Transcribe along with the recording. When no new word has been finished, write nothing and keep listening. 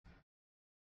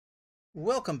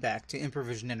Welcome back to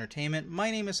Improvision Entertainment.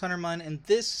 My name is Hunter Munn, and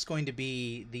this is going to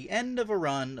be the end of a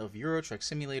run of Euro Truck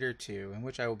Simulator 2, in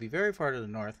which I will be very far to the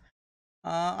north.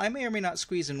 I may or may not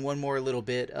squeeze in one more little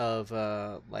bit of,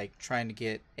 like, trying to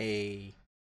get a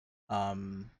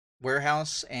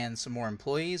warehouse and some more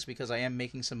employees, because I am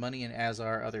making some money, and as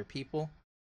are other people.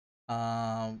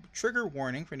 Trigger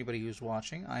warning for anybody who's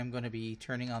watching, I'm going to be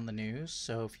turning on the news,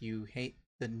 so if you hate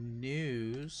the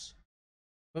news...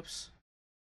 Whoops.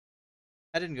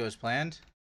 That didn't go as planned.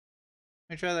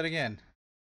 Let me try that again.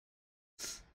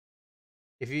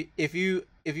 If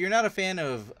you're not a fan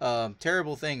of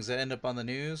terrible things that end up on the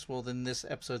news, well then this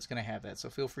episode's gonna have that. So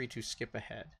feel free to skip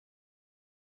ahead.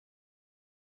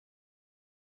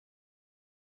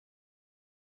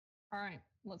 All right,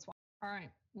 let's watch. All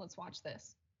right, let's watch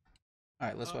this. All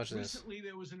right, let's watch this. Recently,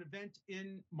 there was an event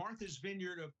in Martha's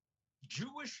Vineyard of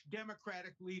Jewish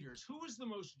Democratic leaders. Who was the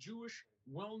most Jewish,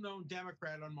 well-known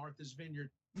Democrat on Martha's Vineyard?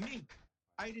 Me.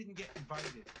 I didn't get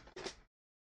invited.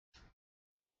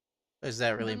 Is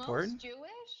that really The important? Most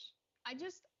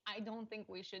Jewish? I don't think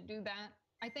we should do that.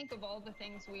 I think of all the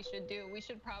things we should do, we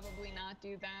should probably not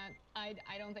do that. I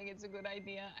don't think it's a good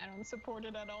idea. I don't support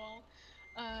it at all.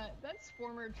 That's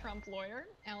former Trump lawyer,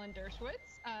 Alan Dershowitz,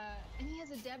 and he has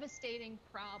a devastating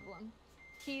problem.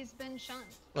 He's been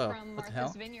shunned from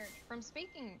Martha's Vineyard, from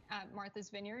speaking at Martha's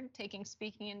Vineyard, taking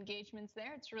speaking engagements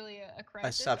there. It's really a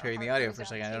crisis. I stopped hearing the audio for a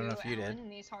second. I don't know if you did. In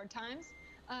these hard times,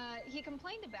 he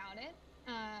complained about it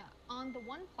on the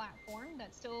one platform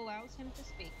that still allows him to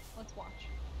speak. Let's watch.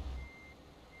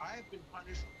 I have been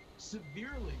punished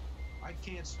severely. I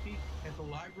can't speak at the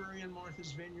library in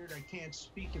Martha's Vineyard. I can't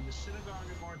speak in the synagogue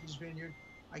in Martha's Vineyard.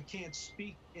 I can't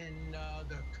speak in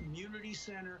the community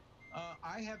center.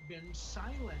 I have been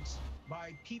silenced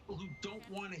by people who don't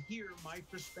want to hear my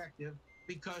perspective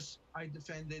because I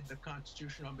defended the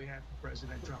Constitution on behalf of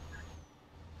President Trump.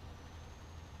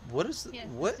 What is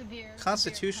what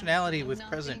constitutionality with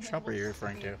President Trump are you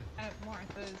referring to? At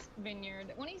Martha's Vineyard,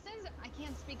 when he says I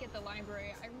can't speak at the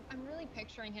library, I'm really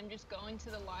picturing him just going to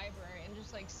the library and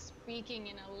just like speaking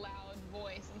in a loud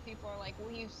voice, and people are like,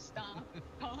 "Will you stop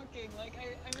talking?" Like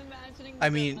I'm imagining.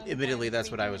 I mean, admittedly, that's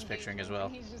what I was picturing as well.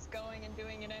 He's just going and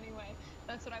doing it anyway.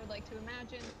 That's what I would like to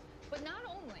imagine. But not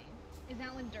only is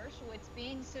Alan Dershowitz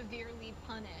being severely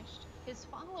punished, his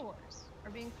followers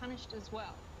are being punished as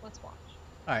well. Let's watch.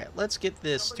 All right, let's get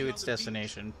this to its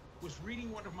destination. Was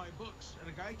reading one of my books, and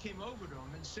a guy came over to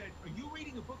him and said, "Are you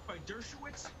reading a book by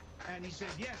Dershowitz?" And he said,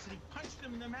 "Yes," and he punched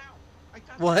him in the mouth. I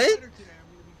got what? The letter today.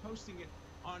 I'm going to be posting it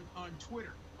on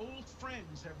Twitter. Old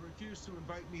friends have refused to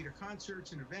invite me to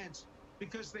concerts and events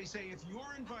because they say if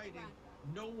you're invited,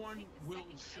 no one will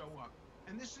show up.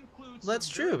 And this includes. That's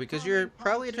true, because you're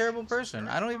probably a terrible person.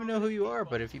 I don't even know who you are,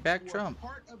 but if you back Trump,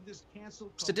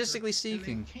 statistically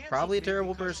speaking, probably a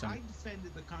terrible person. I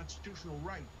defended the constitutional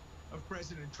right of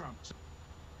President Trump.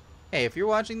 Hey, if you're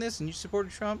watching this and you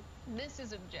supported Trump, this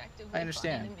is objectively I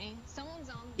understand. funny to me. Someone's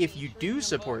on if you do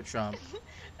support Trump,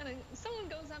 and someone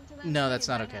goes up to them. No, that's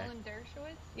not okay. Alan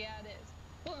Dershowitz? Yeah, it is.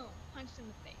 Boom, punched in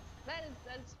the face. That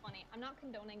is funny. I'm not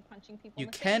condoning punching people. You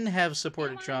in the can face. have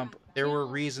supported Trump. There were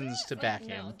reasons to back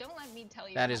him. No, don't let me tell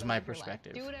you. That is my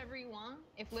perspective. Do whatever you want.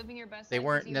 If living your best they life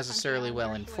weren't is necessarily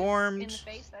well in informed. the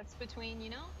face, that's between, you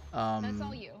know. That's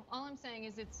all you. All I'm saying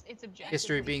is it's objective.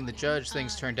 History being the judge,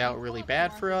 things turned out really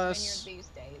bad for us,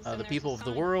 the people of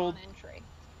the world.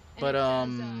 But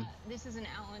this is an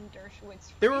Alan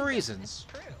Dershowitz. There were reasons.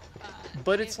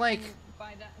 But it's like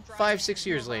 5-6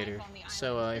 years later.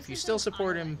 So if you still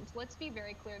support him, let's be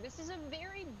very clear. This is a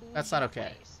very that's not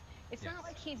okay. It's not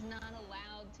like he's not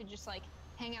allowed to just like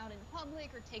hang out in public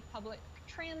or take public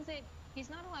transit. He's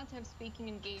not allowed to have speaking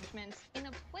engagements in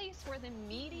a place where the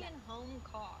median home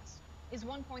cost is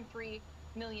 $1.3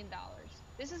 million.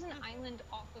 This is an island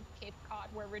off of Cape Cod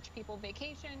where rich people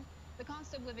vacation. The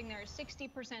cost of living there is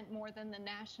 60% more than the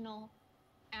national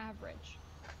average.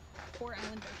 Poor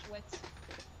Alan Dershowitz.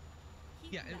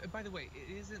 Yeah, and by the way,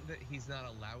 it isn't that he's not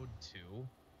allowed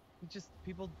to.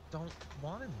 People don't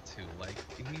want him to. Like,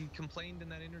 he complained in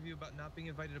that interview about not being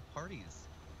invited to parties.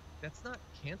 That's not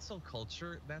cancel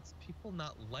culture. That's people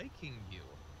not liking you.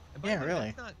 And by the way, really.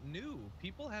 That's not new.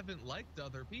 People haven't liked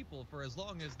other people for as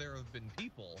long as there have been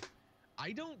people.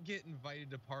 I don't get invited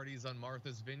to parties on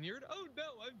Martha's Vineyard. Oh no,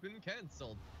 I've been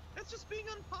canceled. That's just being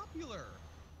unpopular.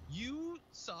 You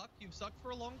suck. You've sucked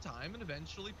for a long time, and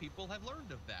eventually people have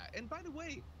learned of that. And by the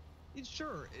way,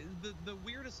 sure, the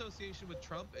weird association with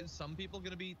Trump, is some people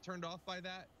going to be turned off by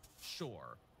that?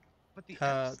 Sure. But the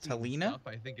Epstein Talina? stuff,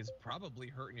 I think, is probably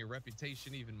hurting your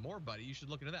reputation even more, buddy. You should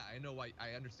look into that. I know why.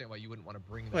 I understand why you wouldn't want to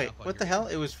bring that Wait, up on what your the hell?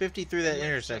 It interview. was 50 through that Let's just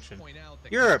intersection. point out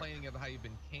that Europe. complaining about how you've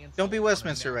been canceled Don't be on a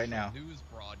Westminster right national now. News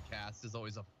broadcast is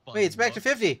always a fun. Wait, it's back to look.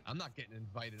 50. I'm not getting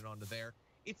invited onto there.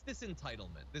 It's this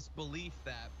entitlement, this belief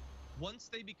that once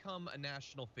they become a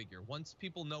national figure, once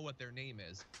people know what their name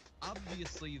is,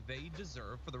 obviously they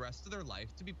deserve for the rest of their life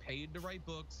to be paid to write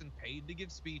books and paid to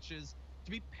give speeches,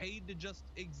 to be paid to just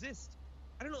exist.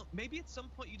 I don't know, maybe at some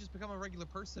point you just become a regular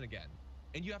person again,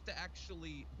 and you have to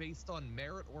actually, based on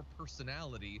merit or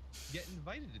personality, get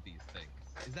invited to these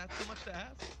things. Is that so much to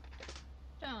ask?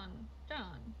 John,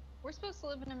 we're supposed to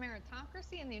live in a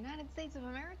meritocracy in the United States of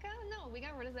America? No, we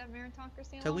got rid of that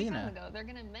meritocracy a long time ago. They're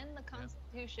going to amend the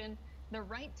Constitution, the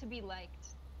right to be liked.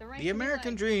 The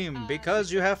American dream,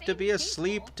 because you have to be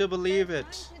asleep to believe it.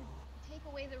 They're trying to take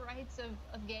away the rights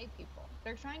of gay people.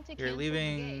 They're trying to You're cancel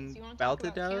leaving the gays. You want to talk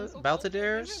about cancel culture?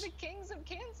 Baltaders? These are the kings of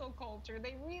cancel culture.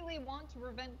 They really want to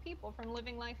prevent people from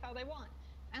living life how they want.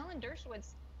 Alan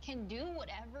Dershowitz can do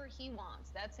whatever he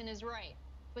wants. That's in his right.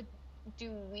 But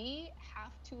do we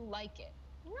have to like it?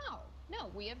 No,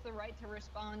 we have the right to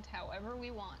respond however we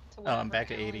want to whatever I'm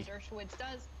back at Alan 80. Dershowitz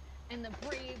does. And the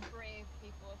brave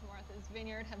people of Martha's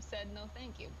Vineyard have said no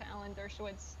thank you to Alan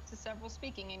Dershowitz to several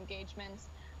speaking engagements.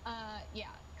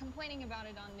 Complaining about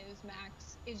it on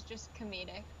Newsmax is just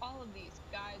comedic. All of these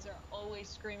guys are always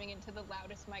screaming into the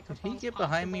loudest microphones. Did he get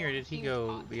behind me or did he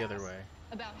go the other way?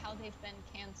 About how they've been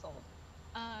canceled.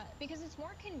 Because it's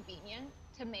more convenient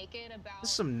to make it about this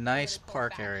is some nice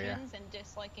park area and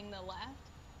disliking the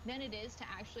left than it is to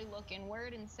actually look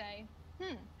inward and say,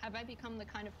 have I become the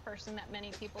kind of person that many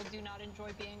people do not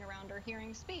enjoy being around or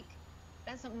hearing speak?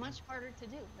 That's much harder to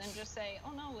do than just say,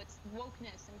 oh no, it's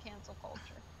wokeness and cancel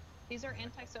culture. These are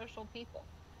antisocial people.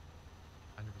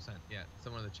 100%. Yeah.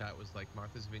 Someone in the chat was like,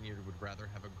 Martha's Vineyard would rather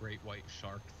have a great white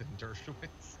shark than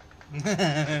Dershowitz. I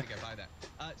don't think I buy that.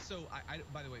 So,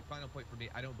 by the way, final point for me,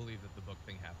 I don't believe that the book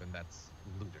thing happened. That's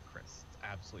ludicrous. It's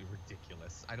absolutely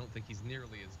ridiculous. I don't think he's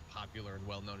nearly as popular and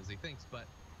well-known as he thinks. But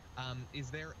is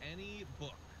there any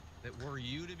book that were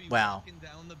you to be walking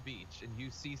down the beach and you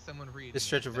see someone reading this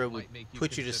stretch of road would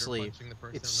put you to sleep?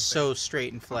 It's so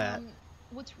straight and flat.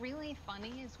 What's really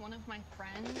funny is one of my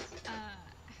friends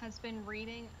has been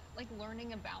reading,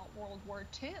 learning about World War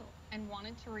II and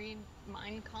wanted to read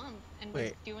Mein Kampf and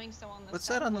was doing so on the what's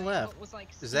that on the left? Was,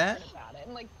 is that about it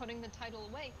and putting the title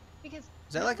away because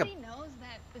is that like a knows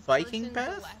that this Viking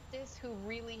path? A leftist who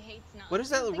really hates Nazis. What is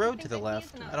that road to the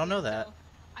left? I don't know that. So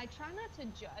I try not to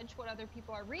judge what other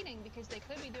people are reading because they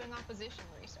could be doing opposition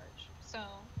research. So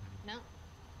no.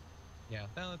 Yeah,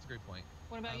 that's a great point.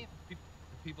 What about you?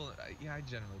 People, I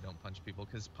generally don't punch people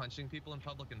because punching people in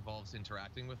public involves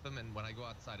interacting with them, and when I go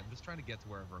outside, I'm just trying to get to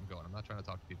wherever I'm going. I'm not trying to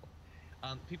talk to people.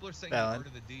 People are saying part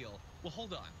of the deal. Well,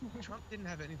 hold on. Trump didn't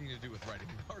have anything to do with writing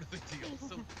part of the deal,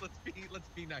 so let's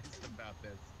be nice about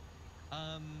this.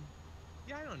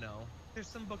 Yeah, I don't know. There's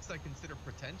some books I consider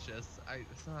pretentious. I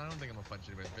don't think I'm gonna punch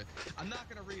anybody. But I'm not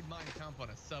gonna read Mein Kampf on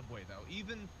a subway though.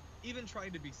 Even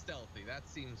trying to be stealthy, that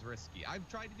seems risky. I've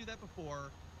tried to do that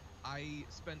before. I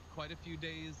spent quite a few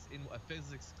days in a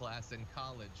physics class in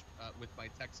college with my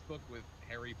textbook with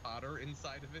Harry Potter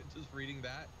inside of it, just reading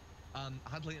that.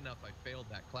 Oddly enough, I failed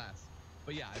that class.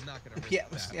 But yeah, I'm not going to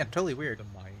risk that. Yeah, totally weird. The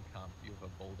Mein Kampf, you have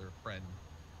a bolder friend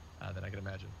than I can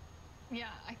imagine. Yeah,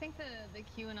 I think the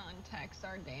QAnon texts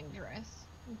are dangerous.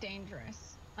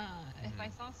 If I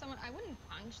saw someone, I wouldn't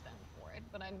punch them for it,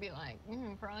 but I'd be like,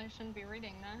 probably shouldn't be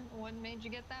reading that. What made you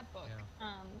get that book?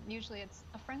 Yeah. Usually it's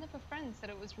a friend of a friend said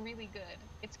it was really good.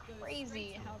 It's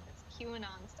crazy how this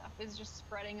QAnon stuff is just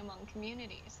spreading among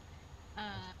communities.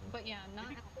 But yeah, not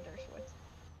Dershowitz.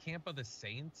 Camp of the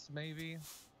Saints, maybe?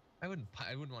 I wouldn't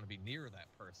want to be near that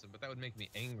person, but that would make me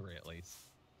angry at least.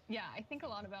 Yeah, I think a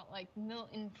lot about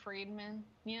Milton Friedman.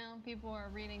 People are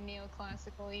reading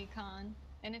neoclassical econ.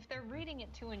 And if they're reading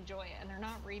it to enjoy it, and they're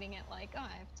not reading it like, I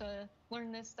have to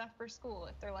learn this stuff for school.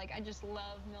 If they're like, I just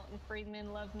love Milton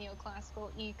Friedman, love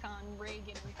neoclassical econ,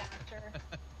 Reagan and Thatcher.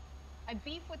 I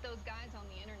beef with those guys on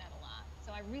the internet a lot.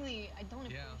 So I don't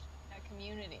appreciate that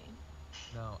community.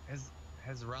 No.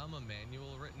 Has Rahm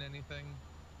Emanuel written anything?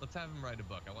 Let's have him write a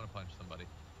book. I want to punch somebody.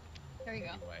 There you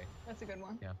go. That's a good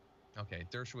one. Yeah. Okay,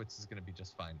 Dershowitz is going to be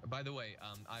just fine. By the way,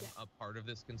 I'm a part of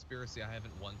this conspiracy. I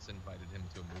haven't once invited him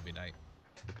to a movie night.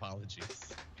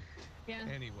 Apologies. Yeah.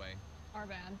 Anyway. Our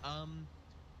bad.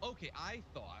 Okay, I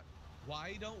thought,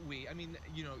 why don't we,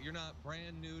 you're not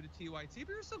brand new to TYT, but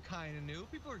you're still kind of new.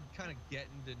 People are kind of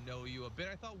getting to know you a bit.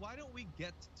 I thought, why don't we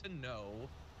get to know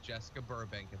Jessica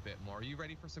Burbank a bit more? Are you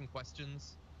ready for some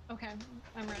questions? Okay,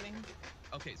 I'm ready.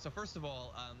 Okay, so first of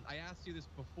all, I asked you this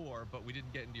before, but we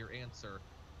didn't get into your answer.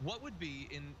 What would be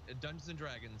in Dungeons and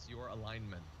Dragons your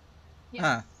alignment? Yes.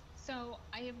 Huh. So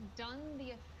I have done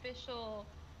the official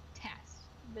test.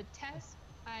 The test,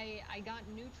 I got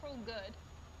neutral good,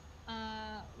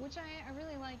 which I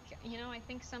really like. You know, I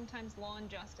think sometimes law and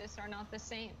justice are not the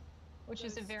same, which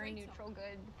is a very neutral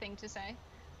good thing to say.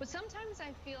 But sometimes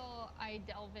I feel I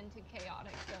delve into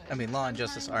chaotic good. I mean, law and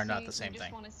justice Sometimes are not the you same just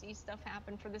thing. want to see stuff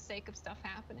happen for the sake of stuff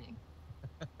happening.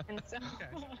 And so,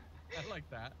 Okay. I like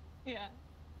that. yeah.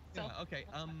 Yeah. So, Okay.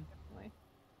 definitely.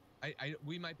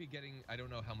 We might be getting. I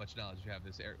don't know how much knowledge you have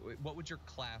this. What would your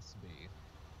class be?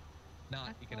 Not I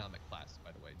don't- economic class,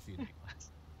 by the way. D&D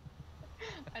class.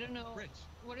 I don't know. Rich.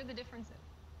 What are the differences?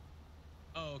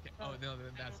 Oh, okay. Oh Oh, no, then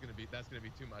I that's don't- gonna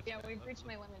be too much. Yeah, then. we've Let's- reached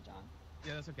my limit, John.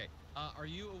 Yeah, that's okay. Are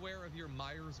you aware of your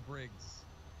Myers-Briggs?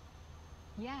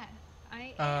 Yes,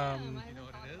 I am. Um, I You know haven't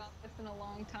what thought it is? about this in a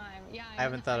long time. Yeah, I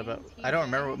haven't thought about. I don't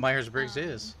remember what Myers-Briggs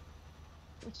is.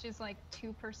 Which is like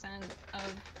 2%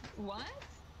 of what?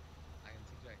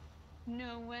 INTJ.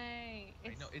 No way. I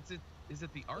know. Is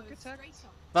it the architect?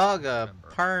 Vaga remember.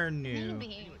 Parnu.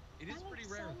 Maybe. Anyway, it is That pretty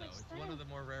makes rare so though. much It's one of the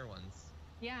more rare ones.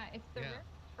 Yeah, it's the Yeah. rare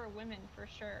for women for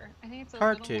sure. I think it's a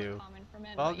Tartu. little more common for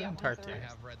men. Vaga but yeah, and one's the Tartu. I rarest.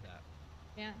 have read that.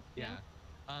 Yeah. Yeah.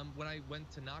 When I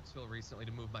went to Knoxville recently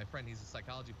to move my friend, he's a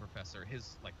psychology professor.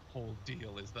 His like whole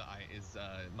deal is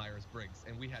Myers-Briggs,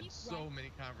 and we had Keep so right,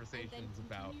 many conversations and then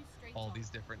about continue straight all on. these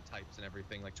different types and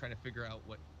everything, like trying to figure out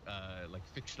what like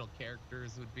fictional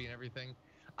characters would be and everything.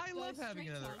 I Go love having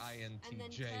straight another on, and then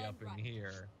INTJ turn up in right.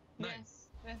 here. Nice. Yes,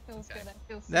 that feels Okay. good. That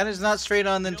feels. That is not straight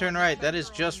on, then You know turn what, right. next That time is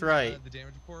we're just on, right. The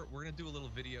damage report. We're gonna do a little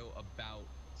video about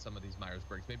some of these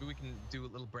Myers-Briggs. Maybe we can do a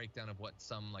little breakdown of what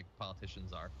some like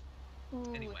politicians are.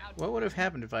 Ooh, Anyway. What would have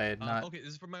happened if I had not? Okay,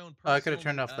 this is from my own Oh, I personal. could have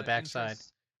turned off the backside.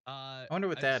 interests. I wonder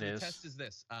what that The is. test is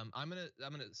this. I'm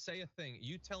gonna say a thing.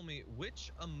 You tell me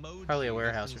which emoji Probably a this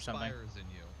warehouse or something. inspires in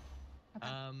you.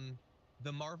 Okay.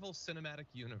 The Marvel Cinematic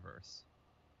Universe.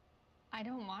 I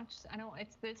don't watch. I don't.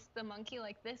 It's the monkey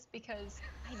like this because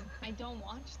I don't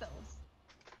watch those.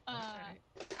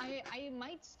 I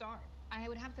might start. I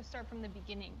would have to start from the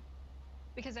beginning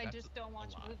because I That's just don't a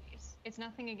watch lot. movies. It's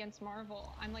nothing against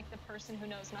Marvel. I'm like the person who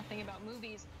knows nothing about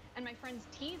movies, and my friends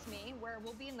tease me where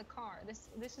we'll be in the car.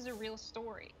 This is a real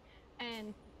story,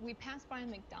 and we pass by a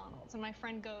McDonald's, and my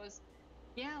friend goes,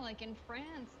 "Yeah, like in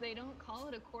France, they don't call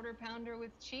it a quarter pounder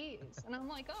with cheese." And I'm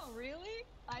like, "Oh, really?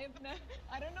 I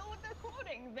don't know what they're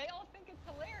quoting. They all think it's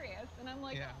hilarious." And I'm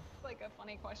like, Yeah. "Oh, it's like a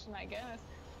funny question, I guess."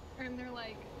 And they're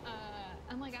like,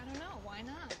 I'm like, "I don't know, why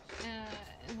not?"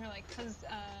 And they're like, "Cause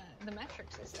the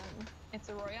metric system, it's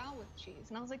a Royale with cheese."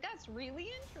 And I was like, "That's really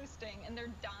interesting." And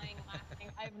they're dying laughing.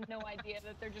 I have no idea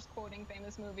that they're just quoting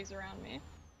famous movies around me.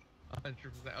 100%.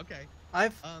 Okay.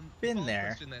 I've been follow-up there.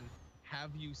 Question then.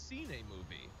 Have you seen a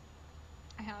movie?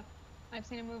 I have. I've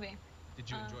seen a movie. Did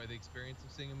you enjoy the experience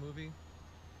of seeing a movie?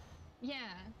 Yeah.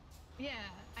 Yeah.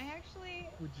 I actually.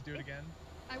 Would you do it again?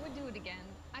 I would do it again.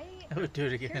 I would do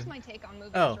it Here's again. my take on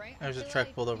movies, Oh, right? there's a feel truck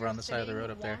like pulled over you're on the side of the sitting road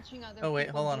up there. watching other Oh wait,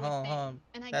 people hold on, do a hold on, hold on. thing,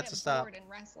 and I That's get a stop. bored and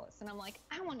restless, and I'm like,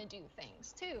 I want to do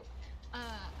things too.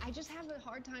 I just have a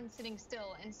hard time sitting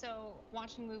still, and so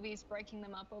watching movies, breaking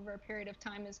them up over a period of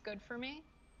time is good for me,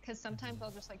 because sometimes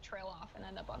I'll just like trail off and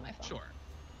end up on my phone. Sure.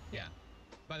 Yeah.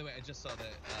 By the way, I just saw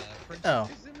that French Oh.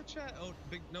 is in the chat. Oh,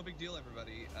 no big deal,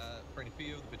 everybody. Franny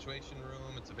Fio, the Habituation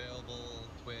Room, it's available.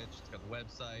 Twitch, it's got the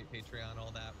website, Patreon,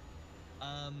 all that.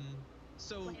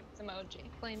 So Flames emoji.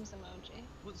 Flames emoji.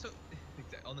 well, so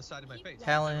on the side of my Keep face. right.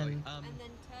 Helen. And then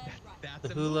turn right. That's The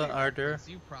a Hula movie Ardor. reference.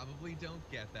 You probably don't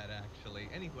get that actually.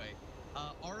 Anyway,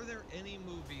 are there any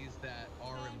movies that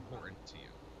are important to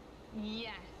you?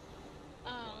 Yes.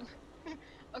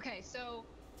 Okay, so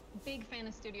big fan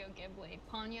of Studio Ghibli.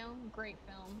 Ponyo, great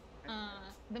film.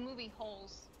 The movie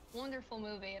Holes, wonderful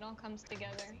movie. It all comes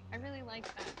together. I really like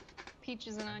that.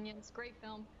 Peaches and Onions, great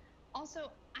film.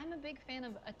 Also, I'm a big fan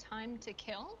of A Time to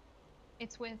Kill.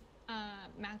 It's with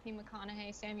Matthew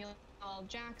McConaughey, Samuel L.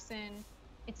 Jackson.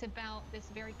 It's about this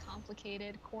very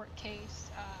complicated court case.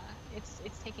 It's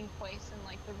taking place in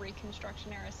like the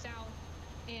Reconstruction era South,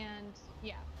 and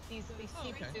yeah, these people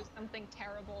okay. do something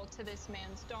terrible to this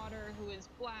man's daughter who is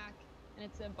black, and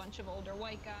it's a bunch of older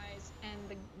white guys,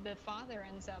 and the father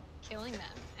ends up killing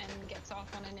them and gets off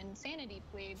on an insanity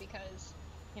plea because,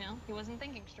 you know, he wasn't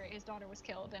thinking straight. His daughter was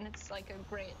killed, and it's like a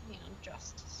great, you know,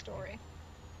 just story.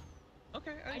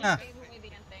 Okay. I Ah. just gave away the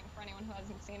ending for anyone who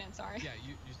hasn't seen it. Sorry. Yeah,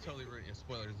 you totally ruined your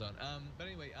spoiler zone. But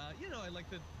anyway, you know, I like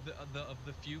the of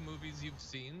the few movies you've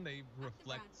seen, they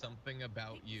reflect something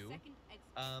about Take the you. second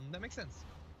exit. That makes sense.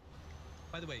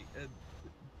 By the way,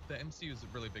 the MCU is a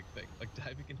really big thing. Like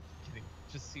diving into getting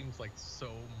just seems like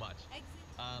so much.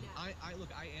 I look,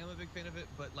 I am a big fan of it,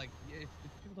 but like if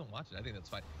people don't watch it, I think that's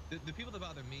fine. The people that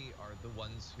bother me are the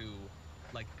ones who,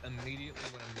 like, immediately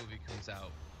when a movie comes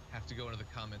out, have to go into the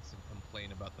comments and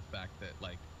complain about the fact that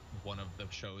like one of the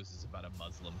shows is about a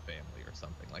Muslim family or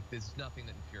something. Like, there's nothing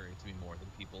that infuriates me more than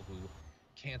people who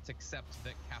can't accept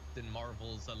that Captain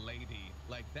Marvel's a lady.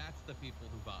 Like, that's the people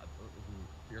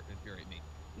who infuriate me.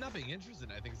 Not being interested,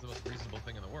 I think, is the most reasonable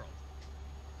thing in the world.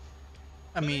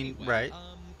 I mean, right.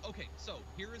 Okay, so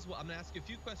here is what I'm gonna ask you a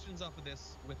few questions off of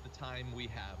this with the time we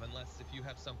have. Unless if you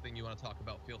have something you want to talk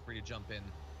about, feel free to jump in.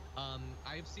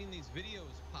 I've seen these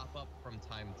videos pop up from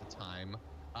time to time.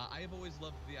 I have always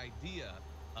loved the idea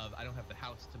of, I don't have the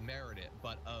house to merit it,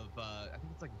 but of I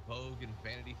think it's like Vogue and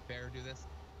Vanity Fair do this.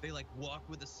 They like walk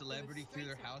with a celebrity through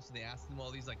their house and they ask them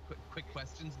all these like quick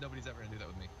questions. Nobody's ever gonna do that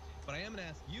with me, but I am gonna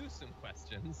ask you some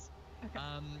questions. Okay.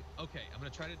 Okay, I'm gonna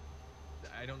try to.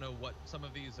 I don't know what, some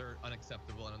of these are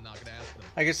unacceptable, and I'm not gonna ask them.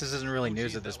 I guess this isn't really Oh,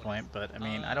 news geez, at this that one point, is- but I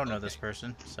mean, I don't know this okay.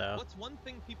 person, so. What's one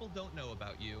thing people don't know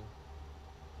about you?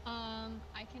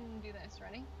 I can do this.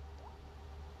 Ready?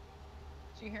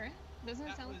 Do you hear it? Doesn't it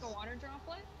That sound like was- a water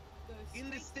droplet?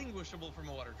 Indistinguishable from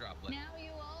a water droplet. Now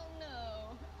you all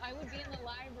know. I would be in the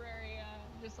library,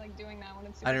 just like doing that when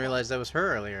it's. I didn't realize that was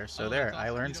her earlier, so Oh, there, that's I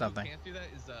awesome. learned You know something. Who can't do that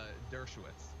is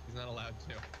Dershowitz. He's not allowed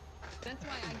to. That's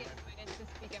why I get invited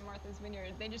to speak at Martha's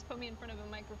Vineyard. They just put me in front of a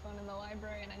microphone in the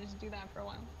library, and I just do that for a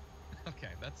while. Okay,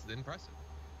 that's impressive.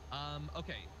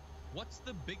 Okay, what's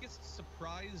the biggest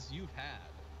surprise you've had?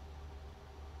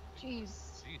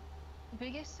 Jeez, Gee,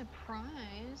 biggest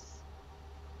surprise.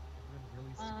 I've been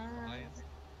really surprised.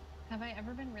 Have I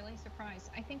ever been really surprised?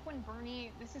 I think when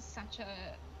Bernie, this is such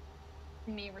a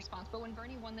me response, but when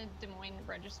Bernie won the Des Moines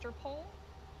Register poll,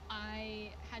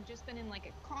 I had just been in like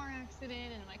a car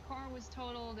accident and my car was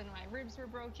totaled and my ribs were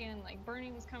broken. Like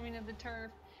Bernie was coming to the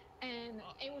turf, and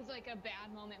it was like a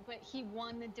bad moment. But he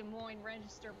won the Des Moines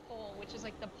Register poll, which is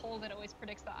like the poll that always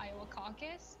predicts the Iowa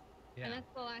caucus. Yeah. And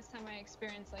that's the last time I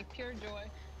experienced like pure joy.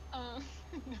 No,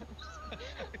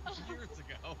 just kidding. Years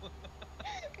ago.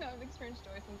 No, I've experienced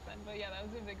joy since then. But yeah, that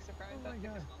was a big surprise. Oh that my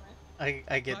biggest God. moment.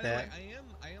 I get By the that. way,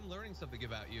 I am learning something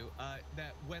about you.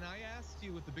 That when I asked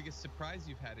you what the biggest surprise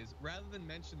you've had is, rather than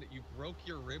mention that you broke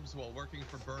your ribs while working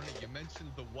for Bernie, you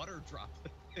mentioned the water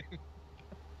droplet thing.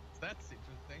 So that's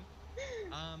interesting.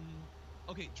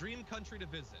 Okay, dream country to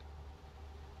visit.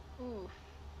 Oof.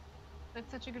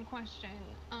 That's such a good question.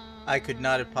 I could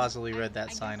not have possibly read that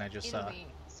I sign guess I just saw. Italy.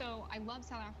 So I love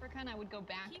South Africa, and I would go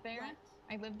back Keep there. left,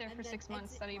 I lived there and for then 6 months,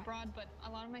 exit study right. abroad, but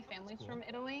a lot of my family's cool. from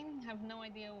Italy. Have no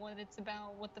idea what it's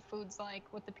about, what the food's like,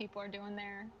 what the people are doing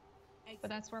there. But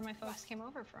that's where my folks came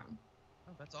over from.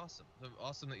 Oh, that's awesome.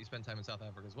 Awesome that you spend time in South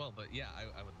Africa as well. But yeah,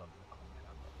 I would love to. Oh man,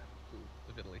 I love that food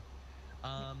of Italy.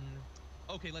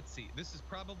 Okay, let's see. This is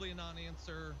probably a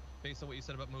non-answer based on what you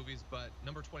said about movies, but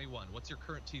number 21. What's your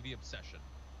current TV obsession?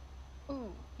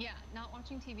 Ooh, yeah, not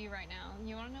watching TV right now.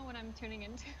 You want to know what I'm tuning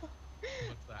into?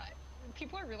 What's that?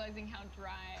 People are realizing how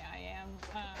dry I am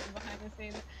behind the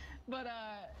scenes. But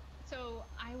so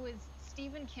I was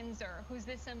Stephen Kinzer, who's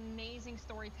this amazing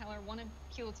storyteller, won a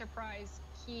Pulitzer Prize.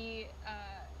 He,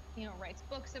 writes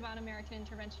books about American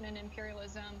intervention and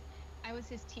imperialism. I was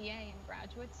his TA in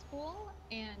graduate school,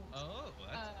 and Oh,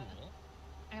 that's cool.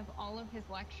 I have all of his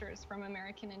lectures from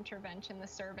American Intervention, the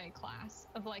survey class,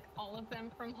 of like all of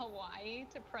them from Hawaii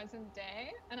to present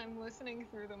day, and I'm listening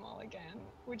through them all again,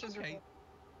 which is Okay. really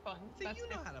fun. So you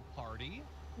know how to party.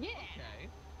 Yeah.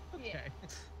 Okay. Yeah. Okay.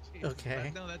 Jesus,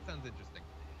 Okay. no, that sounds interesting.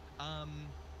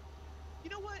 You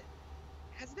know what?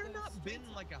 Has there not been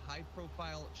like a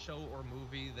high-profile show or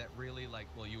movie that really like,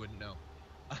 well, you wouldn't know,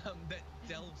 that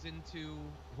delves into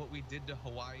what we did to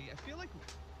Hawaii? I feel like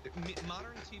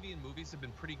modern TV and movies have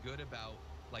been pretty good about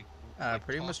like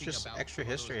Pretty much talking just about extra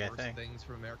some of those history, I worst think. things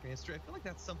from American history. I feel like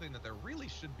that's something that there really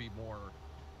should be more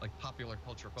like popular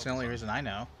culture focus It's the only on. reason I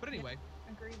know. But anyway,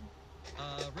 Agreed.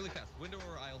 really fast, window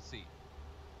or aisle seat?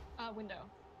 Window.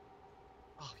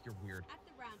 Oh, you're weird. At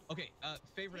the round. Okay,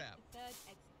 favorite app? The third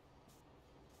exit.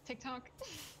 TikTok.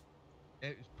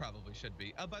 It probably should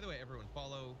be. By the way, everyone,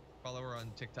 follow her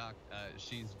on TikTok.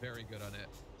 She's very good on it.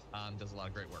 Does a lot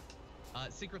of great work.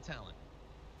 Secret talent.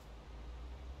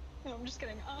 No, I'm just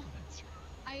kidding. That's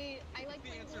I like the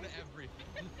playing answer to blues.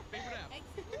 everything. Favorite app?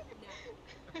 Exit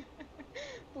now.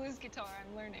 Blues guitar.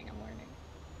 I'm learning.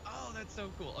 Oh, that's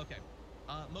so cool. Okay.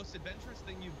 Most adventurous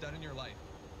thing you've done in your life?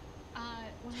 When I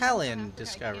was in Helen South Africa, I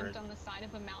discovered. camped on the side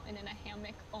of a mountain in a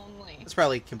hammock only. It's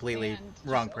probably completely And just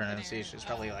wrong open air, pronunciation. It's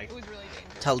probably like it was really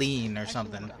dangerous. Talene or I shouldn't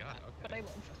something. have done God, that, okay. But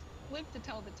I lived to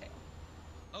tell the tale.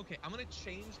 Okay, I'm gonna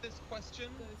change this question.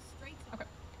 Go straight up. Okay.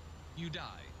 You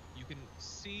die. You can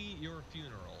see your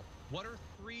funeral. What are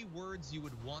 3 words you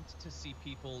would want to see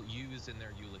people use in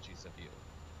their eulogies of you?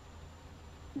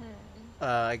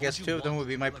 I guess What 2 you of them want would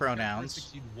be to- my like, pronouns.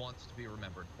 characteristics you'd want to be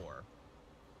remembered for.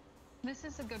 This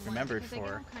is a good Remembered one. because I get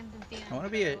for. all kinds of DMs I wanna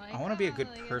that be are a- like, I wanna be a "Ah, good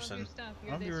like, I love person. your stuff, I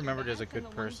you're wanna be this, you're remembered as a that," good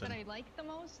and the person. ones that I like the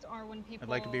most are when people I'd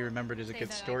like to be remembered as a say good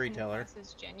that I come storyteller. across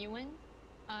as genuine,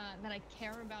 that I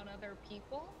care about other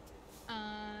people,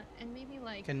 and maybe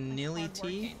like Canilly T?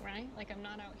 hardworking, right? Like I'm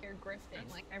not out here grifting.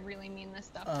 Like I really mean the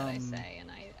stuff that I say, and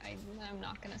I'm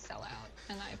not gonna sell out.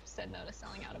 And I've said no to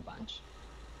selling out a bunch.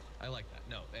 I like that.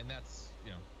 No, and that's,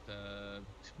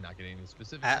 not getting into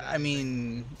specifics. I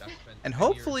mean, I've spent and 10 years in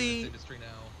hopefully- this industry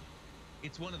now.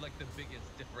 It's one of like the biggest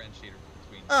differentiators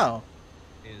between Oh,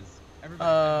 is everybody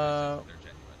says they're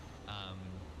genuine.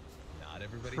 Not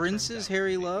everybody. Prince's turns out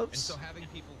Harry to be. And Loves. so having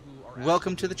people who are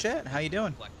Welcome actually to the doing chat. How you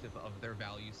doing? reflective of their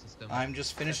value system. I'm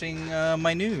just that finishing they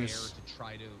my care news. to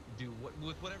try to do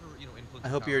with whatever influence. I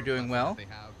hope and you're power doing and well. platform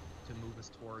that they have to move us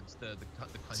towards the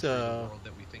country, It's the a world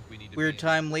that we think we need to weird be in.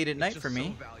 time late at It's night just for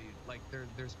me. So valued. Like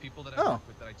there's people that I Oh. work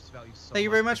with that I just value so Thank you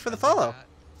very much for the because of follow. that,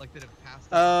 like that have passed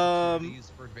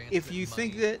If if you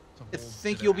think that- if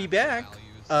think you'll be back,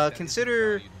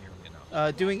 consider,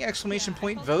 doing exclamation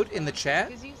point vote in the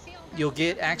chat. You'll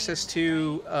get access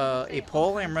to a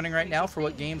poll I'm running right now for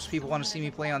what games people want to see me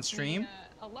play on stream.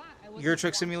 Euro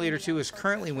Truck Simulator 2 is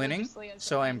currently winning,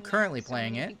 so I'm currently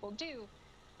playing it.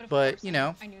 But, you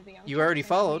know, you already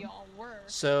followed.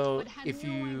 So if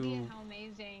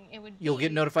you'll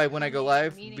get notified when I go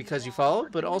live because you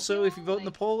followed, but also if you vote in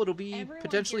the poll, it'll be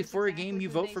potentially for a game you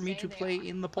vote for me to play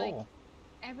in the poll.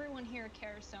 Everyone here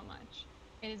cares so much.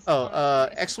 It is Oh,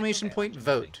 honestly, it's exclamation very point much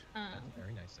vote. That's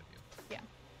very nice of you.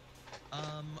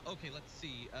 Yeah. Okay, let's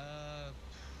see.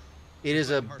 It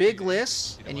is a big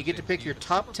list, and you get to pick your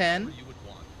top 10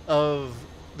 of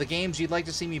the games you'd like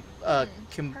to see me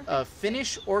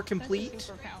finish or That's a complete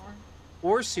superpower.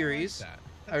 or series.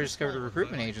 I discovered a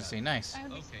recruitment agency. Nice. I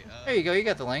would be Okay, There you go. You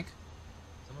got the link.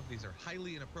 Some of these are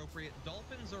highly inappropriate.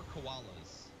 Dolphins or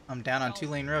koalas? I'm down on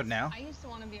 2-lane road now. I used to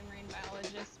want to be a marine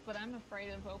biologist, but I'm afraid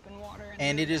of open water.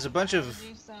 And it is a bunch of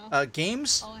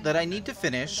games that I need to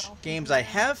finish, games I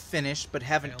have finished but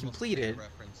haven't completed,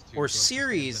 or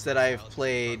series that I've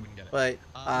played but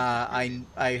I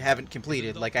haven't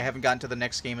completed. Like I haven't gotten to the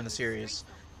next game in the series,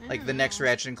 like the next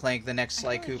Ratchet and Clank, the next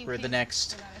Sly Cooper, the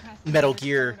next Metal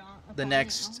Gear, the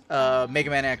next Mega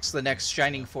Man X, the next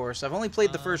Shining Force. I've only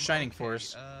played the first Shining Okay,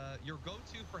 Force. Your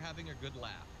go-to for having a good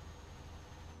laugh.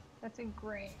 That's a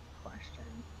great question.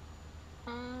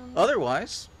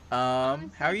 Otherwise, how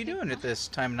are you doing at this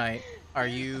time of night? Are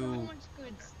you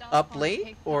up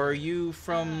late, or are you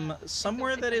from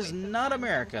somewhere that is not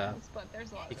America?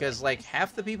 Because like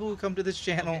half the people who come to this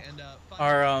channel Okay, and,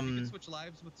 are if you could switch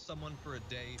lives with someone for a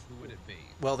day, who would it be?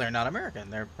 well, they're not American.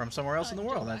 They're from somewhere else in the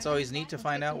world. That's always neat to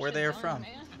find out where they are from.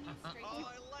 Oh,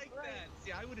 I like that.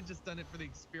 See, I would have just done it for the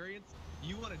experience.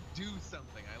 You want to do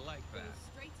something. I like Go that.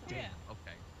 straight up. Damn.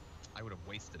 Okay. I would have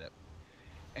wasted it.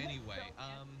 Anyway,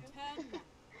 Turn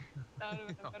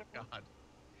left. oh god.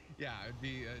 Yeah, it would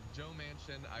be Joe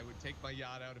Manchin. I would take my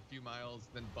yacht out a few miles,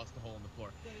 then bust a hole in the floor.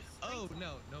 Go straight Oh up.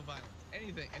 no violence.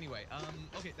 Anything. Anyway,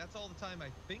 okay, that's all the time. I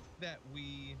think that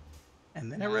we.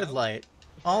 And then a red light.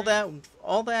 All that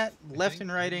left think-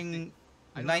 and righting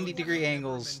I don't know, 90-degree I've never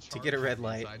angles been to get a charged red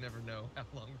with these, light. I never know how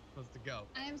long we're supposed to go.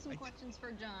 I have some I- questions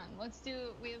for John. Let's do.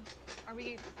 Am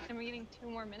we getting 2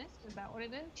 more minutes? Is that what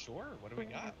it is? Sure. What do we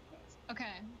got?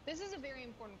 Okay, this is a very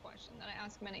important question that I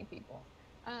ask many people,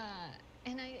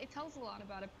 and it tells a lot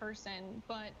about a person.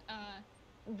 But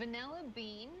Vanilla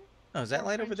Bean. Oh, is that or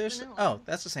light over French there? vanilla. Oh,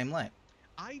 that's the same light.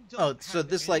 I Oh, don't so have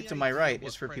this light any to my idea right what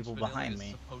is for French people vanilla behind is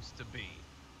me. Supposed to be.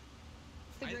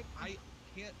 It's a great I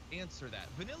can't answer that.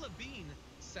 Vanilla bean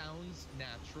sounds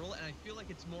natural, and I feel like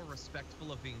it's more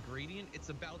respectful of the ingredient. It's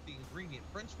about the ingredient.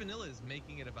 French vanilla is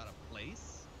making it about a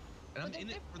place, and I'm But in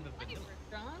they're it for the different vanilla.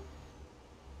 flavors, John.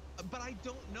 But I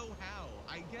don't know how.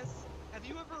 I guess. Have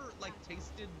you ever like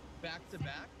tasted back to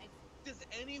back? Does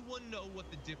anyone know what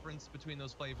the difference between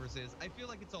those flavors is? I feel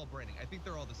like it's all branding. I think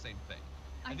they're all the same thing.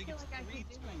 I think feel it's like I 3 could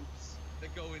do it. tubes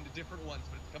that go into different ones,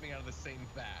 but it's coming out of the same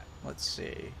vat Let's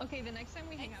see. Okay, the next time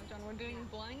we hang out, John, we're doing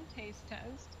blind taste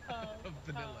test of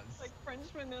vanillas. like French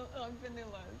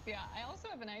vanillas. Yeah, I also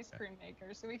have an ice cream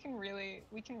maker, so we can really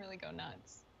go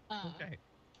nuts. Okay.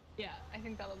 Yeah, I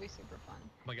think that'll be super fun. Oh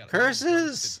my God. I'm Curses!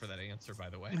 roasted for that answer, by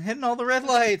the way. I'm hitting all the red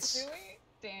lights. Really?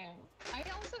 Damn.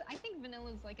 I think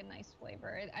vanilla is like a nice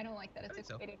flavor. I don't like that it's think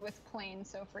so. equated with plain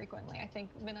so frequently. I think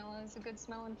vanilla is a good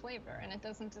smell and flavor, and it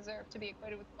doesn't deserve to be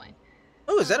equated with plain.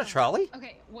 Oh, is that a trolley?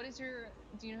 Okay, what is your?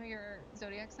 Do you know your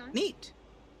zodiac sign? Neat.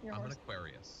 Your I'm an horse-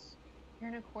 Aquarius. You're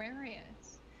an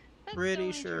Aquarius. That's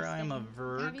Pretty so sure I'm a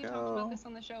interesting. Have you talked Virgo. about this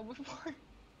on the show before?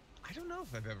 I don't know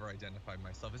if I've ever identified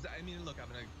myself as. I mean, look, I'm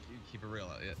gonna keep it real.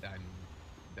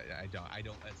 I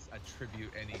don't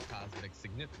attribute any cosmic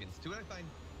significance to it. I find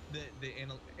the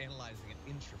analyzing it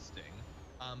interesting.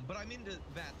 But I'm into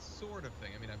that sort of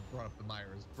thing. I mean, I've brought up the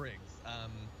Myers-Briggs.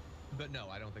 But no,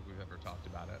 I don't think we've ever talked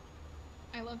about it.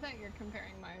 I love that you're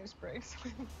comparing Myers-Briggs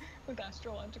with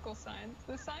astrological signs.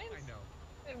 The science, I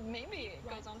know. maybe it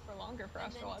goes on for longer for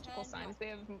And then astrological turn signs. right. They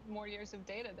have more years of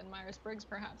data than Myers-Briggs,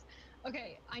 perhaps.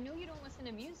 Okay, I know you don't listen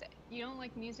to music. You don't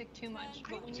like music too much. I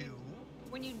But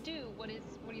when you do, what do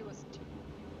you listen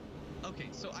to? Okay,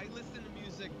 so I listen to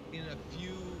music in a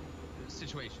few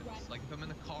situations. Right. Like if I'm in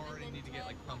the car and I then need to get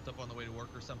like turn pumped up on the way to work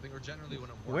or something, or generally when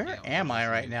I'm Where working out, am I'll I listen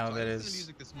to right music. now So I that listened to is-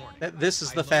 music this morning. That this is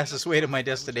I the loaded fastest up way to my Spotify, which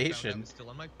I found out destination. was still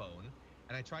on my phone,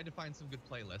 and I tried to find some good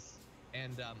playlists.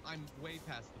 And I'm way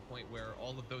past the point where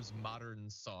all of those modern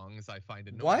songs I find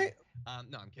annoying. What?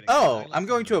 No, I'm kidding. Oh, I like I'm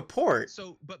going some to a of them. port.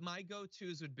 So, but my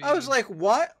go-tos would be. I was like,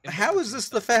 what? How is embarrassing this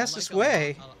the stuff. I like fastest a lot-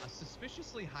 way? A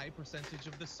suspiciously high percentage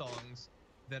of the songs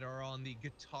that are on the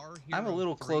Guitar Hero. I'm a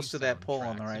little 3 close to that pole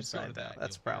on the soundtrack. right Just go to side, though. that,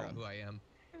 That's the you'll figure out problem. Who I am.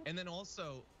 And then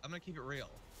also, I'm gonna keep it real.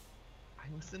 I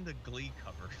listen to Glee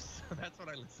covers. That's what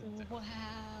I listen to. Wow.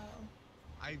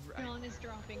 I John is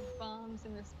dropping bombs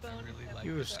in this bonus really like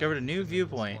You episode. discovered a new listening this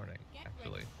viewpoint. morning, Get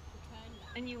actually. ready to turn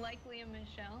left. And you like Leah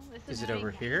Michelle? This Is it big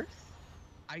over here?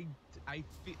 news.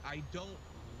 I don't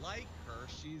like her.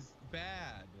 She's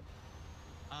bad.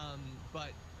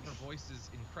 But her voice is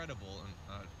incredible,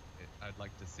 and I'd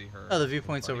like to see her. Oh, the in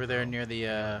viewpoint's Bunny over there Girl. near the,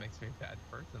 It makes me a bad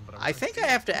person, but I wanna think see I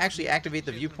her. have to actually activate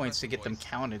the She has an viewpoints to impressive get them voice.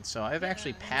 counted, so I've Yeah,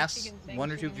 actually she passed can sing,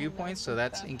 1 or she 2 can have viewpoints, notes so and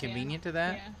that's stuff, inconvenient to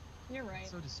that. Yeah, you're right.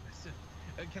 So dismissive.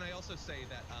 Can I also say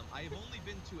that I have only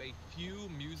been to a few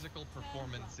musical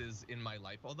performances in my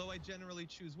life, although I generally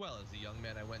choose well. As a young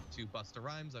man, I went to Busta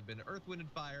Rhymes, I've been to Earth, Wind,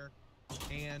 and Fire,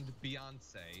 and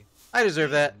Beyonce. I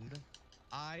deserve that. And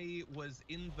I was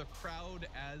in the crowd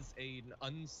as an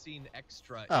unseen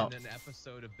extra Oh. in an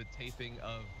episode of the taping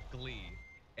of Glee,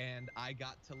 and I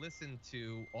got to listen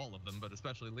to all of them, but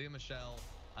especially Leah Michelle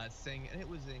sing, and it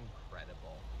was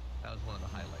incredible. That was one of the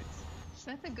highlights.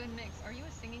 That's a good mix. Are you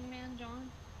a singing man, John?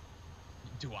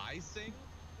 Do I sing?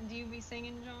 Do you be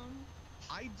singing, John?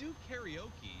 I do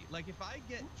karaoke. Like if I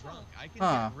get drunk, I can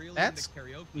Huh, get really that's into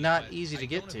karaoke. not but easy to I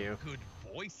get don't have to. a good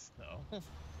voice though.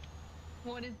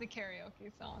 What is the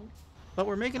karaoke song? But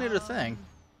we're making it a thing.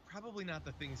 Probably not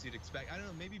the things you'd expect. I don't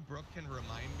know. Maybe Brooke can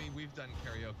remind me. We've done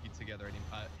karaoke together.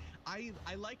 I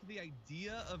like the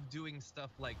idea of doing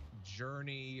stuff like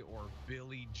Journey or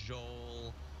Billy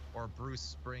Joel or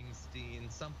Bruce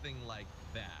Springsteen, something like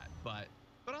that. But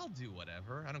I'll do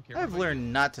whatever. I don't care. I've What about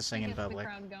learned not to sing That in gets the public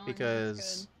crowd going, because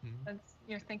that's good. Mhm. That's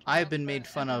you're thinking. I've about been the- made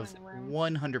fun everyone of in the room.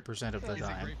 100% of the you? Is it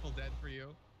time. Grateful Dead for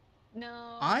you?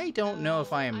 No. I don't know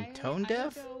if I am no, tone I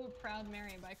deaf. would go Proud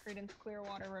Mary by Creedence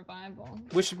Clearwater Revival.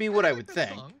 Which would be what I like would their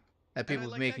think. song, That and people I are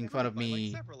like making that fun of group. I like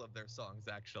me several of their songs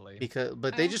actually. because,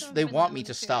 but I they also just have they been want me known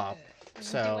to stop. do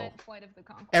So it Flight of the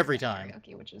Conchords every at time.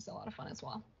 karaoke, which is a lot of fun as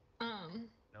well.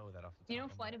 know that off the You know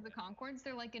top of Flight my of the head. Conchords?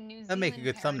 They're like a New Zealand That'd make a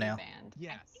good parody thumbnail. band.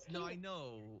 Yes. think No, he- I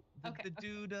know. The, Okay, the okay.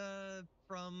 dude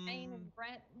from Shane and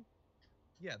Brett.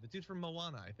 yeah, the dude from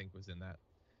Moana I think was in that.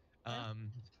 Yeah.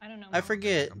 I don't know. I more.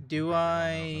 forget. I'm Do completely wrong,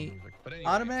 I don't know music. But anyway,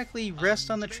 automatically rest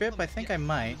on the Jermaine trip? I Clement, think yes, I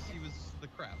might. He was the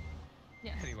crab.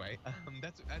 Yes. Anyway,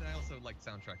 that's and I also like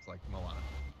soundtracks like Moana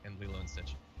and Lilo and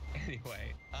Stitch.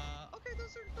 Anyway, okay,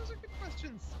 those are good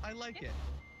questions. I like Yeah. it.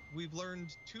 We've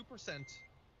learned 2%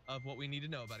 of what we need to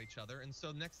know about each other, and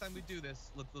so next time we do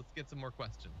this, let's get some more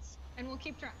questions. And we'll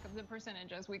keep track of the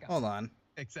percentage as we go. Hold on.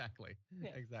 Exactly. Yeah.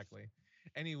 Exactly.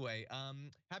 Anyway,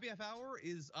 Happy Half Hour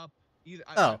is up. Either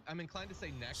Oh. I'm inclined to say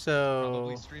next. So-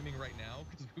 probably streaming right now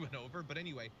because we went over. But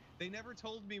anyway, they never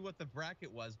told me what the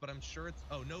bracket was, but I'm sure it's.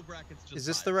 Oh, no brackets. Just Is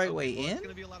this live. the right Okay, way well, in? It's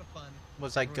gonna be a lot of fun.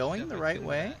 Was I Everyone should going the definitely right tune into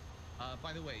way? that.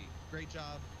 By the way, great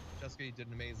job, Jessica. You did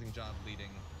an amazing job leading.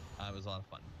 It was a lot of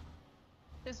fun.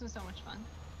 This was so much fun.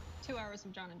 2 hours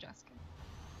of John and Jessica.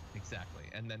 Exactly.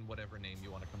 And then whatever name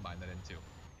you want to combine that into.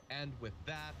 And with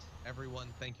that,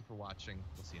 everyone, thank you for watching.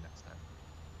 We'll see you next time.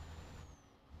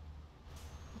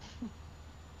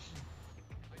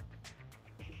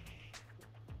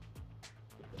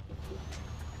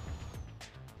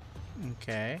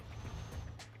 Okay.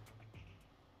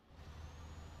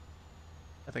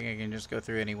 I think I can just go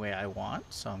through any way I want,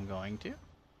 so I'm going to.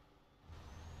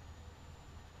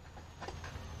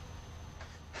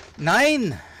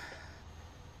 9!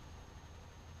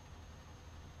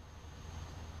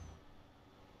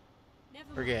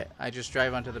 Never Forget, I just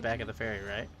drive onto the back of the ferry,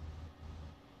 right?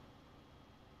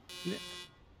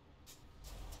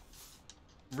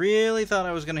 Really thought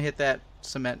I was gonna hit that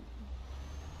cement.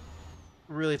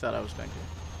 Really thought I was going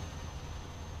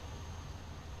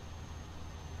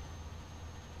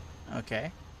to.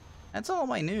 Okay. That's all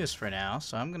my news for now,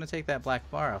 so I'm gonna take that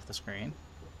black bar off the screen.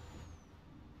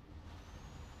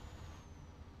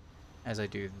 As I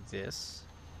do this.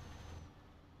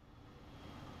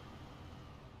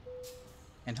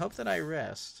 And hope that I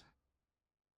rest.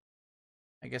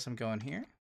 I guess I'm going here.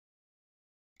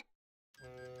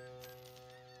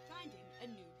 finding a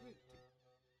new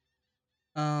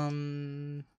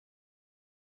route.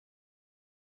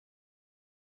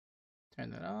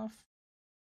 Turn that off.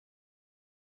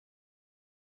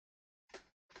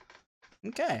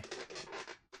 Okay.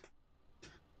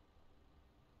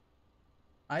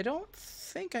 I don't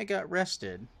think I got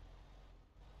rested.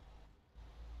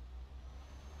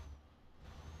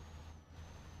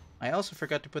 I also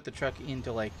forgot to put the truck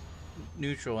into, like,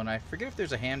 neutral, and I forget if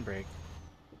there's a handbrake.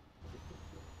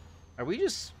 Are we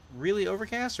just really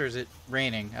overcast, or is it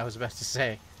raining? I was about to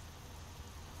say.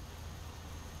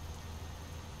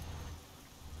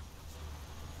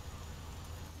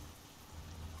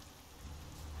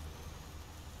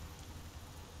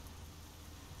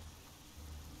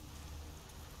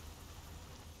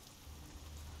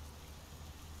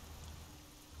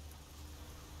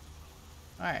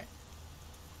 Alright.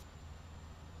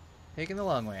 Taking the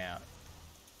long way out.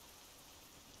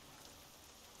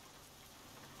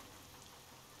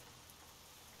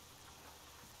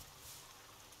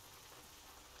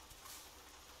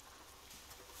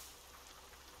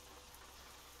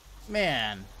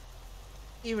 Man.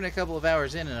 Even a couple of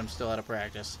hours in and I'm still out of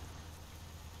practice.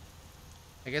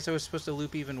 I guess I was supposed to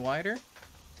loop even wider?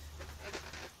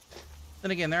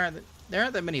 Then again, there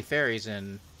aren't that many ferries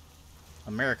in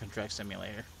American Truck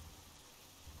Simulator.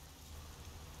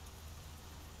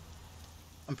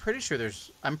 I'm pretty sure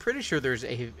there's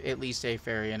at least a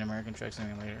ferry in American Truck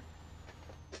Simulator.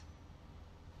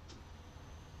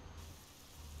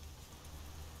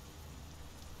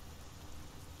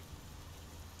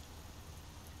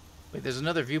 Wait, there's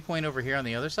another viewpoint over here on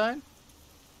the other side?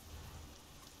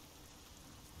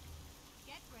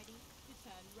 Get ready to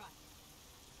turn right.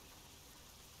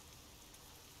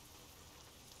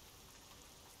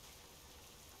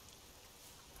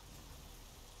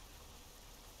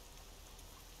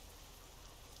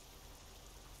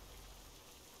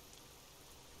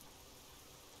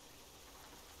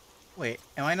 Wait,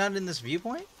 am I not in this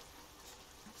viewpoint?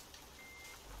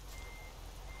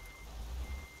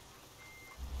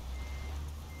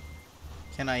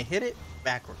 Can I hit it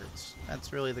backwards?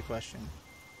 That's really the question.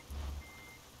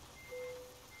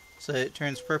 So it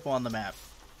turns purple on the map.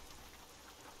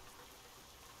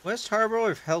 West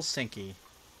Harbor of Helsinki.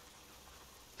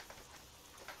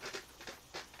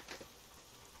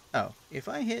 Oh, if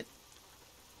I hit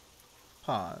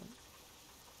pause.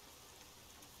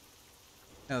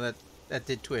 No, that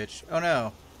did twitch. Oh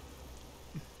no.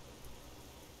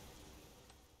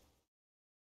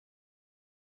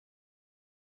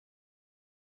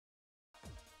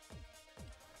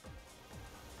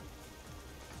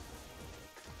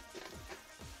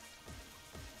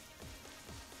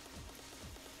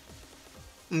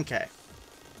 Okay.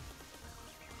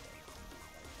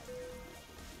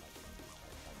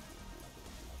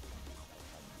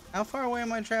 How far away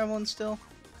am I traveling still?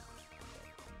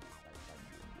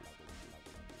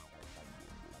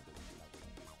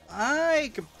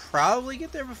 I could probably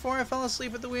get there before I fell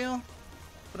asleep at the wheel,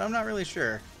 but I'm not really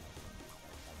sure.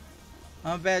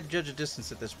 I'm a bad judge of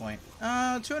distance at this point.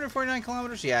 249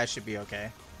 kilometers? Yeah, I should be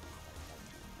okay.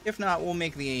 If not, we'll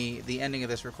make the ending of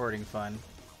this recording fun.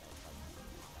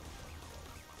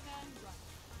 Turn right.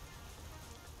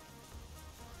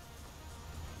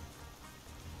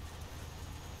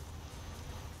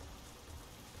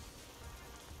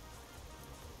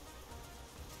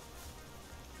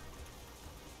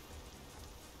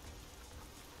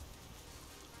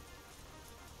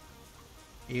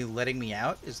 Are you letting me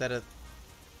out? Is that a...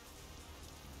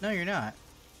 No, you're not.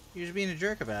 You're just being a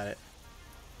jerk about it.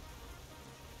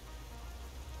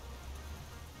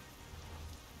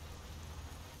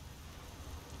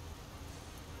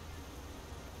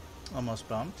 Almost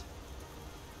bumped.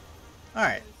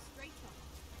 Alright. Go straight on.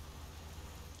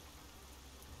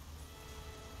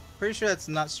 Pretty sure that's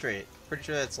not straight. Pretty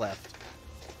sure that's left. Turn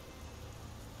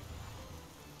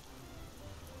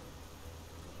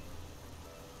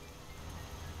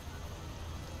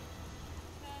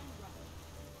right.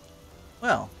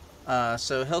 Well,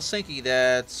 so Helsinki,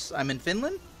 that's... I'm in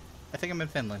Finland? I think I'm in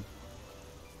Finland.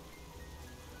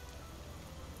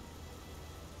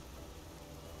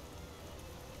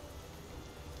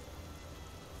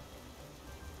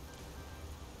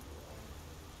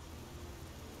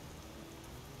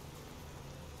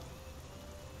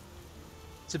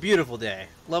 It's a beautiful day.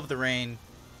 Love the rain.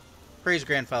 Praise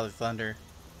Grandfather Thunder.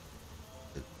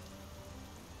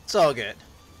 It's all good.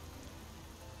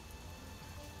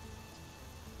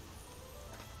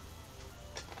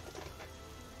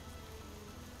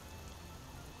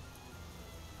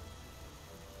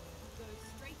 Go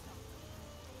straight up.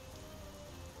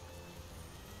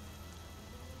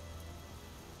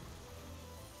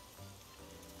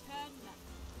 Turn left.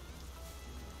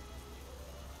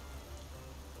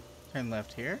 Turn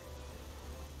left here.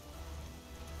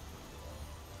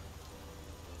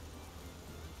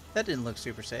 That didn't look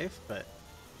super safe, but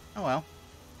oh well.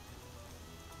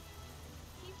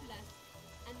 Keep left,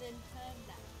 and then turn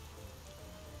left.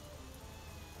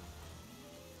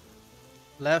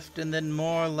 Left and then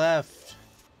more left.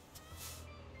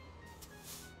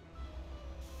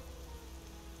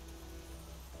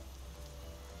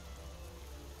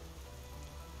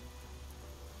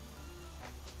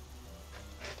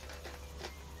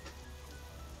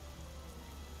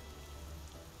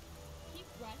 Keep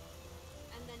right,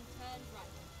 and then turn right.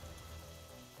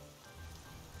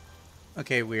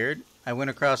 Okay, weird. I went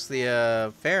across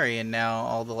the ferry and now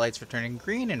all the lights are turning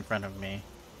green in front of me.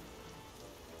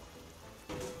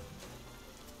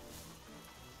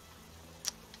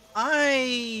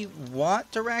 I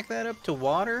want to rack that up to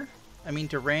water. I mean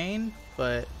to rain,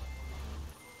 but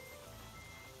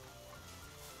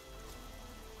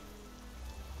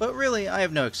really I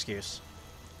have no excuse.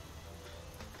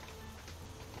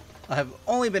 I've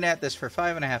only been at this for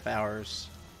 5.5 hours.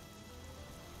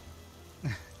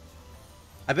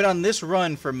 I've been on this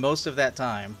run for most of that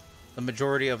time. The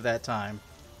majority of that time.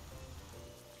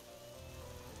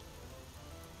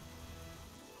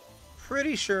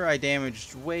 Pretty sure I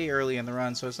damaged way early in the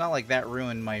run, so it's not like that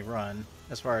ruined my run,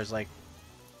 as far as, like,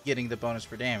 getting the bonus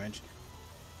for damage.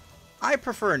 I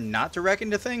prefer not to wreck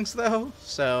into things, though,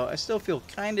 so I still feel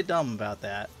kinda dumb about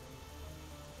that.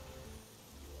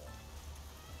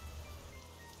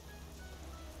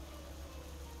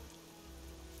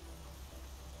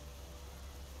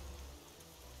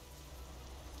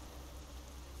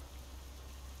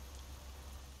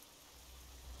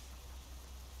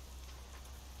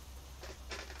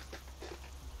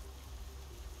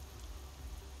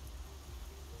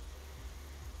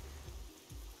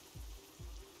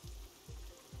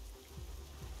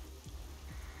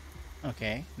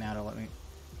 Okay, now to let me...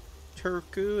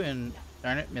 Turku and...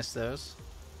 Darn it, missed those.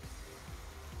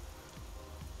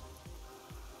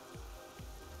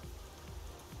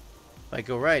 If I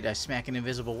go right, I smack an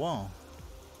invisible wall.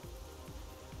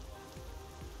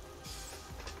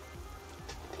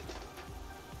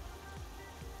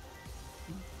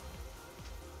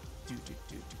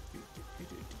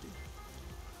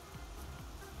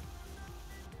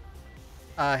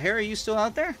 Harry, are you still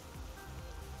out there?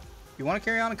 If you want to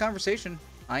carry on a conversation,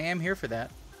 I am here for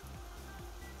that.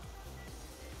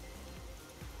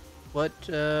 What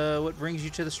brings you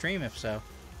to the stream, if so?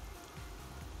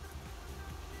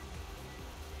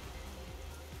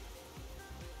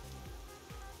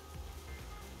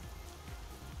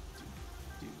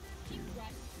 Keep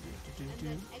right, and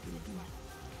then exit right.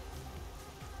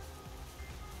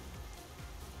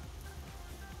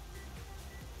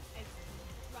 Exit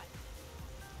right.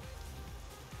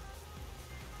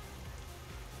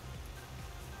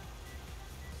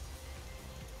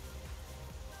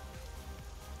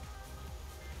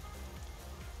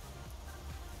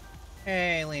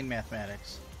 Hey, lane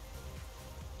mathematics.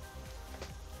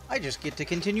 I just get to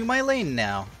continue my lane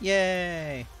now.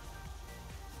 Yay!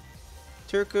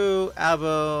 Turku,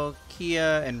 Abo,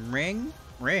 Kia, and Ring?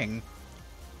 Ring?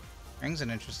 Ring's an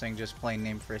interesting, just plain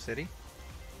name for a city.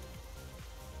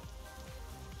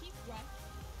 Keep right,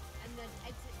 and then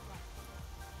exit right.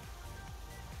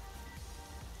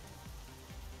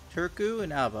 Turku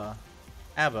and Abba.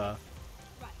 Abba.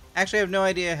 Right. Actually, I have no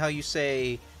idea how you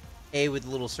say A with the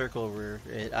little circle over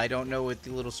it. I don't know what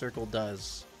the little circle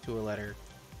does to a letter.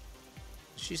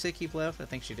 Did she say keep left? I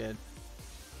think she did.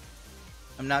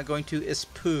 I'm not going to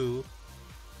ispoo.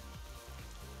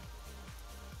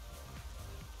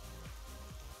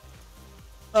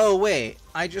 Oh wait,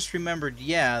 I just remembered.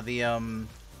 Yeah, the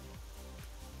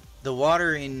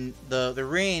water in the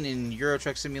rain in Euro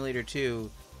Truck Simulator 2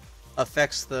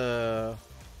 affects the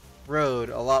road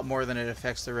a lot more than it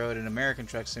affects the road in American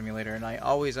Truck Simulator, and I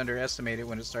always underestimate it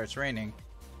when it starts raining.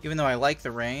 Even though I like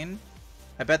the rain,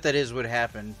 I bet that is what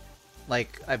happened.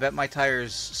 Like, I bet my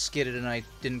tires skidded and I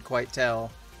didn't quite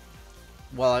tell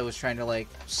while I was trying to, like,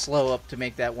 slow up to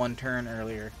make that one turn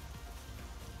earlier.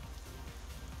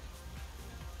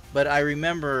 But I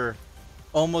remember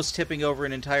almost tipping over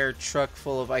an entire truck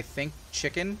full of, I think,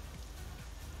 chicken.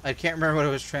 I can't remember what I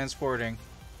was transporting.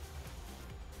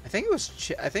 I think it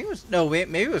was. I think it was. No, wait,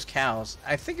 maybe it was cows.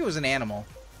 I think it was an animal.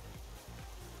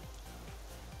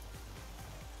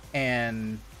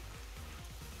 And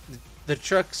the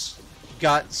trucks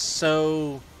got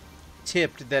so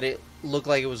tipped that it looked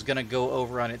like it was gonna go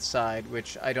over on its side,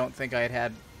 which I don't think I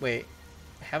had. Wait,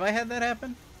 have I had that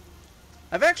happen?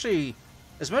 I've actually,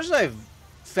 as much as I've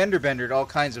fender bendered all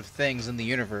kinds of things in the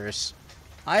universe,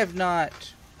 I have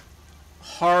not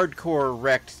hardcore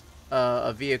wrecked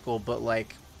a vehicle, but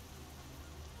like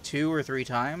 2 or 3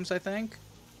 times, I think,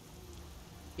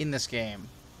 in this game.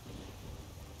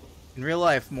 In real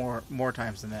life, more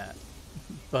times than that.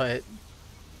 But,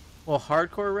 well,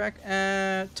 hardcore wreck,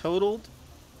 totaled.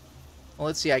 Well,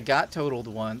 let's see. I got totaled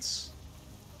once.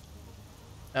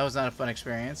 That was not a fun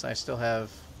experience. I still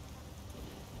have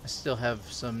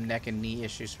some neck and knee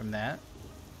issues from that.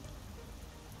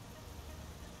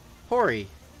 Pori.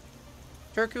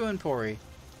 Turku and Pori.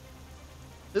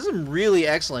 This is some really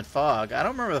excellent fog. I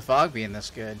don't remember the fog being this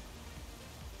good.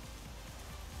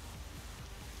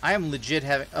 I am legit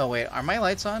having... Oh, wait. Are my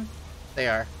lights on? They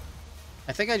are.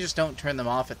 I think I just don't turn them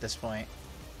off at this point.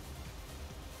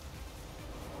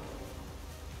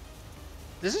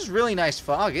 This is really nice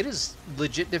fog. It is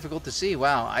legit difficult to see.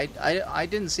 Wow, I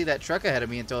didn't see that truck ahead of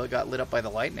me until it got lit up by the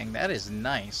lightning. That is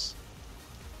nice.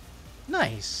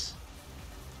 Nice.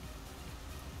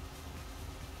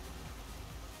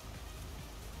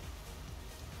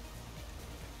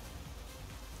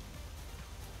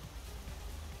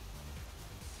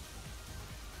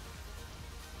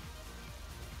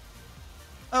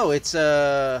 Oh, it's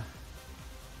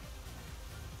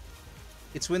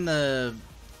when the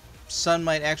sun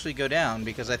might actually go down,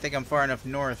 because I think I'm far enough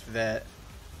north that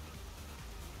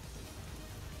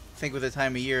I think with the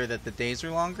time of year that the days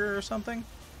are longer or something.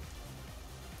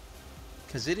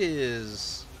 Because it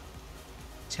is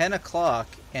 10 o'clock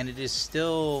and it is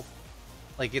still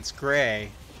like it's gray.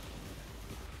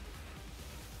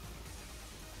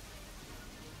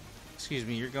 Excuse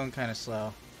me, you're going kind of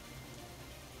slow.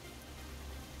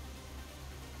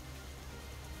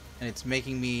 And it's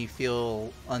making me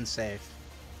feel unsafe.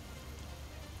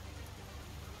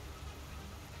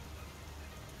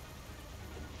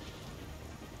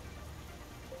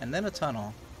 And then a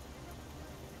tunnel.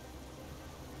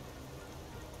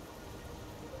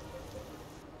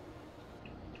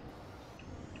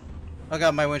 Oh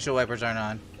god, my windshield wipers aren't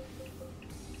on.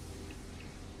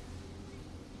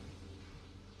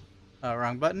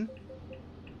 Wrong button.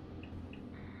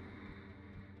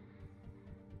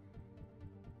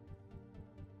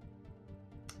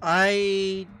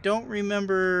 I don't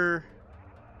remember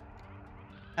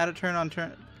how to turn on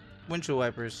windshield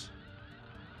wipers.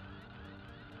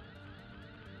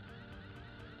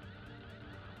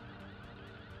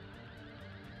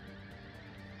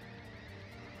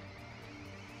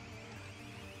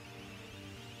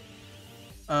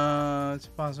 It's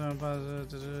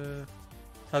positive.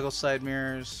 Toggle side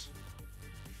mirrors.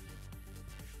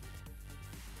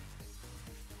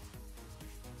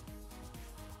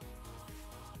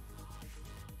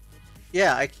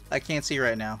 Yeah, I can't see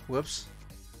right now. Whoops.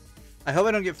 I hope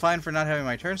I don't get fined for not having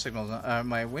my turn signals on,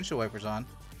 my windshield wipers on.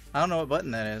 I don't know what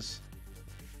button that is.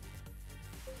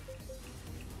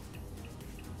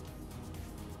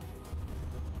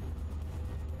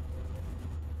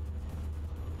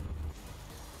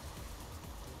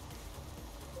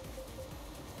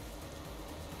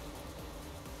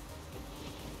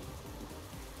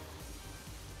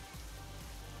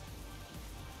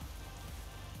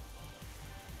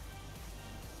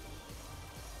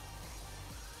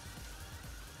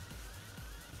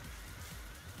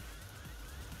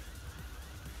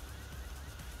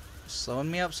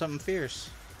 Slowing me up something fierce.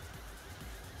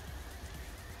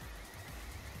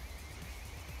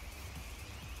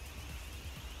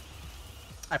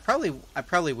 I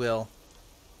probably will.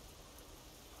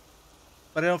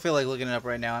 But I don't feel like looking it up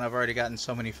right now, and I've already gotten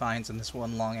so many fines in this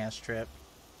one long-ass trip.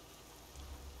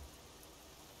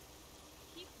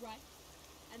 Keep right,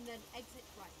 and then exit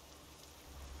right.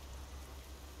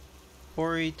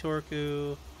 Pori,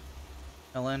 Turku,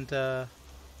 Elenta.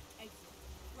 Exit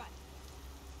right.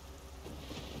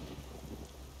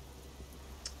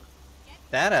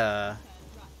 That, Turn right.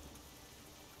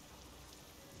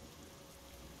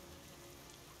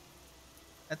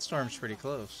 that storm's pretty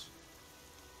close.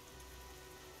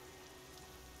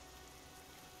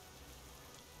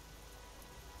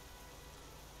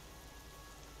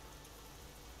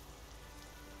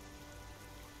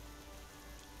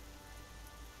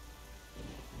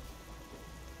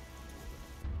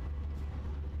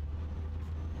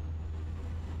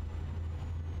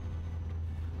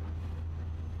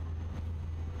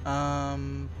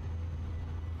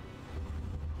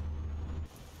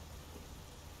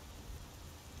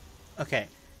 Okay.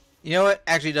 You know what?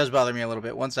 Actually, it does bother me a little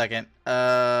bit. 1 second.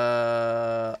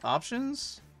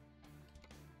 Options?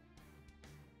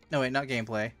 No, wait, not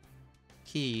gameplay.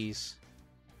 Keys.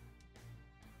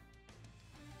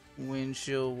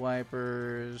 Windshield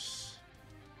wipers.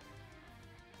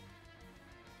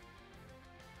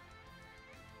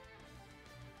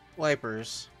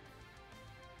 Wipers.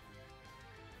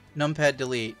 Numpad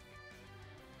delete.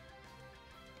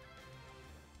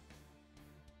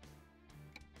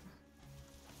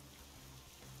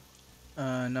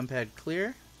 Numpad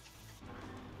clear.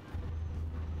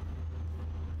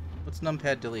 What's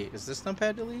numpad delete? Is this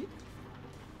numpad delete?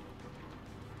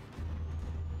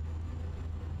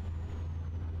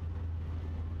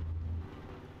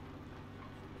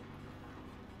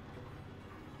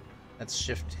 That's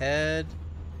shift head.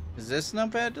 Is this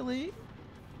numpad delete?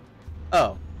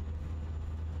 Oh.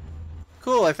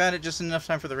 Cool, I found it just in enough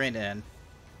time for the rain to end.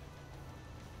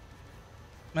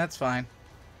 That's fine.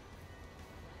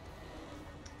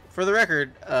 For the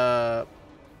record,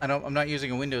 I'm not using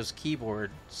a Windows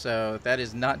keyboard, so that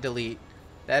is not delete.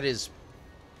 That is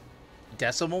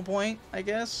decimal point, I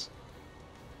guess.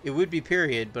 It would be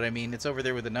period, but I mean, it's over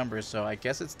there with the numbers, so I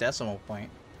guess it's decimal point.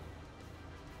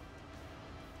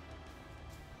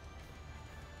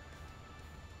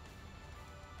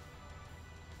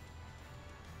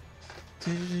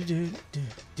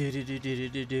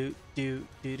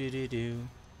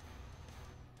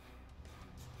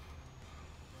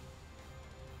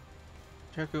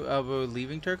 Turku Elbow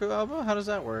leaving Turku Elbow? How does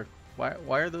that work? Why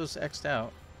are those X'd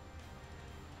out?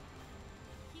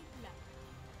 Keep left.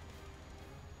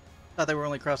 Thought they were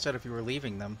only crossed out if you were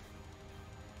leaving them.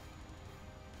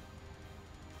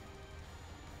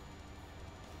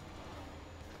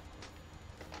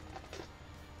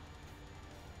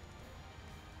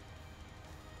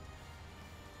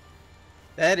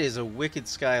 That is a wicked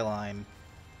skyline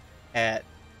at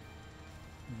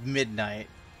midnight.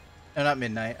 No, not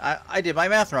midnight. I did my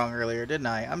math wrong earlier, didn't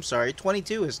I? I'm sorry.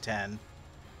 22 is 10.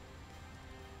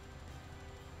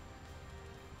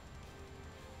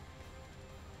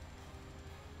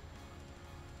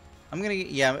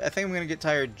 Yeah, I think I'm gonna get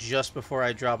tired just before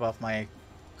I drop off my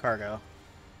cargo.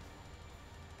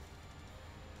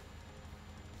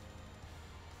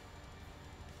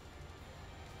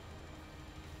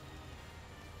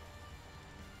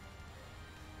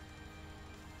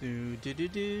 Do do do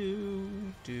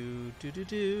do do do do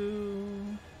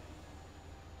do.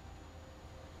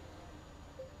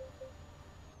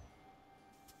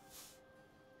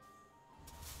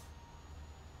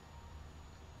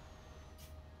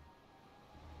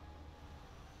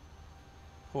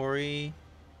 Hori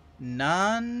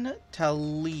non-Taline.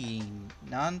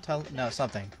 No,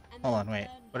 something. Hold on, wait.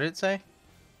 What did it say?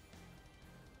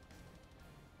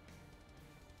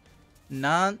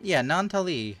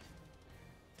 Non-Tali.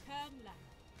 Turn left.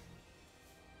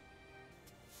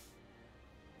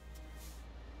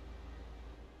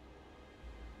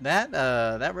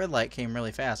 That red light came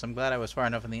really fast. I'm glad I was far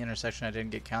enough in the intersection I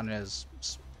didn't get counted as,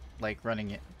 like,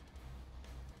 running it.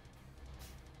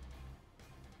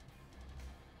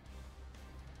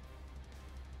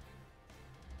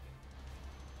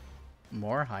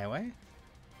 More highway?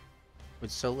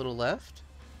 With so little left?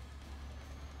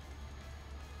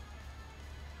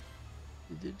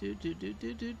 Keep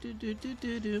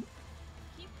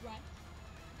right,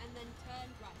 and then turn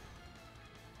right.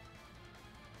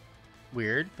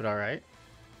 Weird, but alright.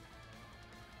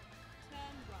 Turn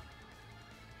right.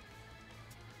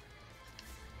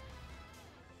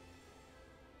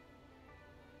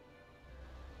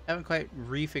 Haven't quite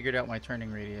refigured out my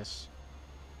turning radius.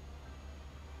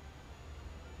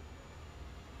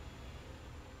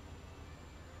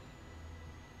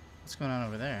 What's going on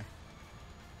over there?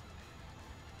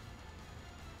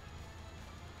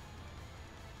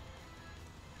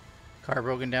 Car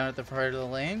broken down at the part of the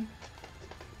lane?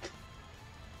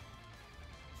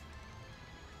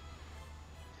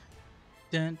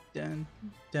 Dun dun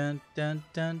dun dun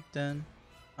dun dun.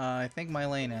 I think my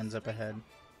lane ends up ahead.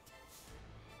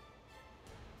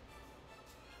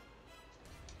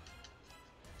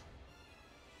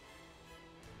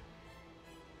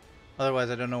 Otherwise,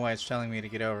 I don't know why it's telling me to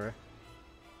get over.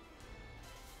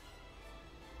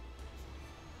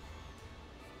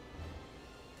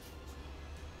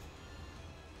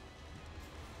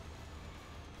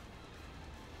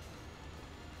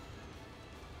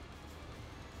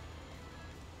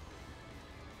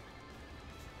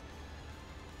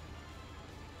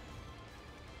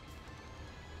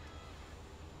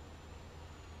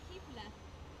 Keep left,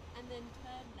 and then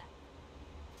turn left.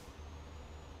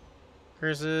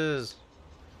 Curses!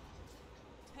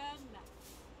 Turn left.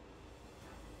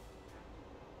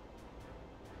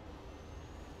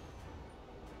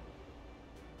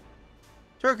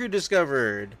 Turku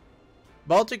discovered.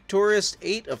 Baltic Tourist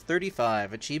 8 of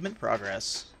 35. Achievement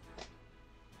progress.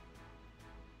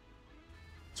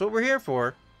 That's what we're here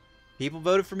for. People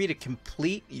voted for me to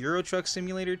complete Euro Truck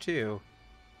Simulator 2.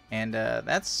 And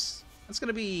that's going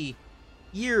to be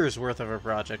years worth of a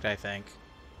project, I think.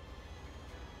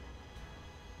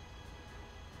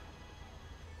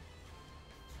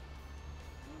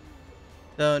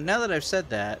 So now that I've said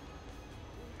that,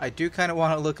 I do kind of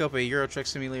want to look up a Euro Truck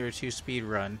Simulator 2 speed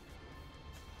run.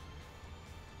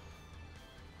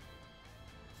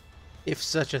 If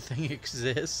such a thing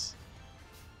exists.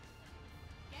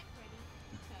 Get ready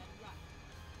to turn right.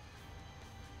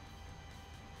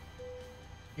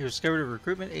 You discovered a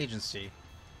recruitment agency.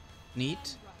 Neat.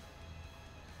 Turn right.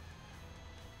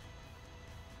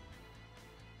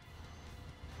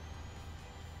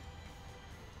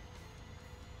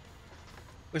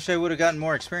 Wish I would have gotten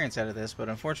more experience out of this, but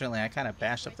unfortunately I kind of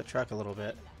bashed up the truck a little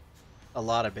bit. A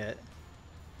lot of it.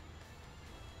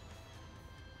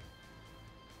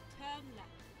 Turn left.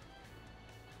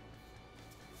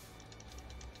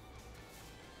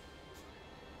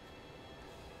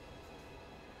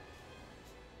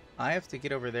 I have to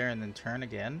get over there and then turn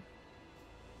again.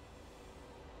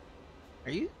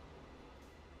 Are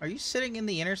you sitting in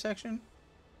the intersection?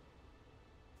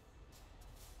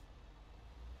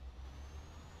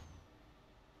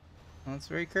 Well, it's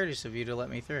very courteous of you to let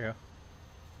me through.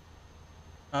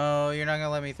 Oh, you're not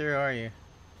gonna let me through, are you?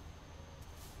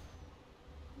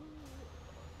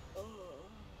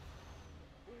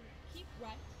 Keep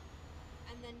right.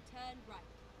 And then turn right.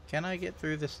 Can I get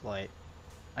through this light?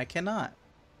 I cannot.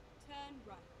 Turn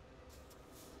right.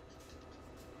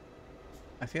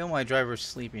 I feel my driver's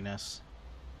sleepiness.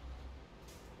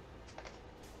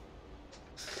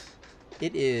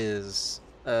 It is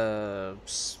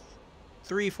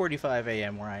 3:45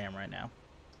 a.m. where I am right now.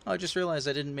 Oh, I just realized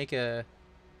I didn't make a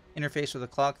interface with the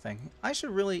clock thing. I should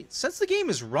really, since the game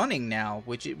is running now,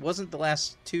 which it wasn't the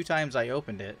last 2 times I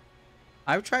opened it.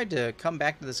 I've tried to come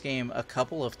back to this game a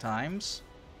couple of times.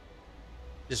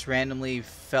 Just randomly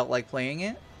felt like playing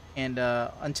it, and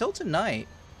until tonight,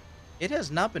 it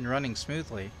has not been running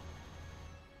smoothly.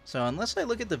 So unless I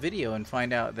look at the video and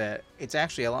find out that it's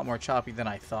actually a lot more choppy than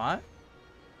I thought.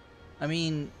 I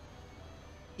mean,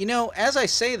 you know, as I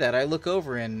say that, I look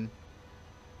over and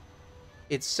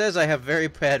it says I have very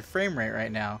bad frame rate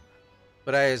right now.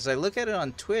 But as I look at it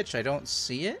on Twitch, I don't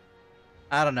see it.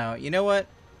 I don't know. You know what?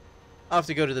 I'll have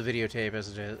to go to the videotape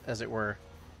as it were.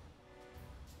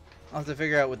 I'll have to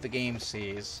figure out what the game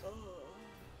sees.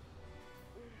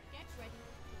 Get ready to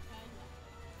turn left.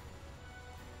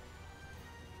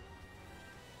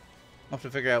 I'll have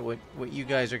to figure out what you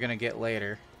guys are going to get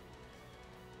later.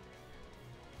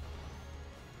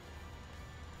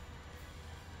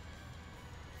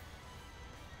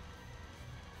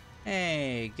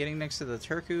 Hey, getting next to the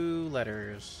Turku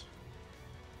letters.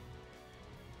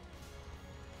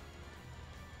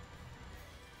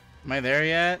 Am I there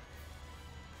yet?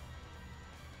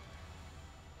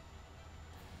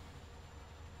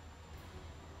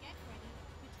 Get ready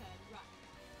to turn right.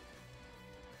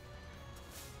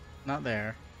 Not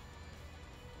there.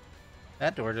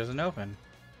 That door doesn't open.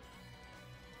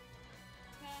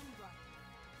 Turn right.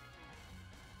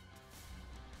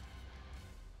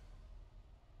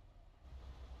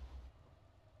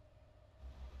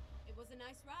 It was a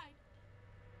nice ride.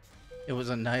 It was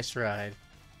a nice ride.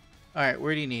 Alright,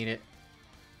 where do you need it?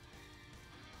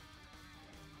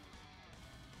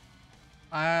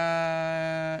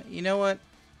 You know what?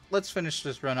 Let's finish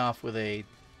this run off with a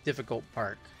difficult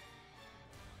park.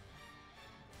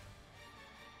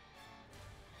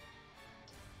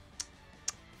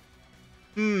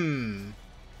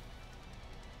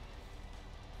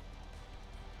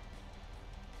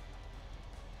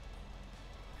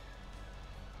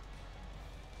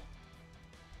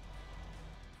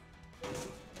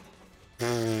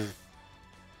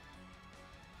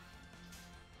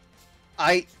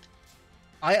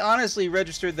 I honestly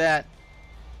registered that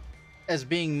as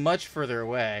being much further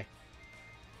away.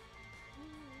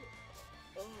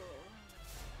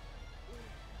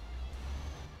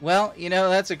 Well, you know,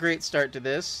 that's a great start to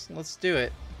this. Let's do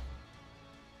it.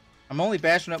 I'm only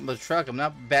bashing up the truck. I'm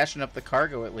not bashing up the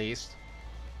cargo, at least.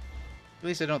 At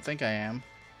least I don't think I am.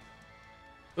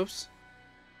 Oops.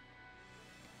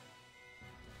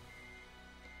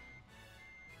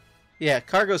 Yeah,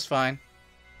 cargo's fine.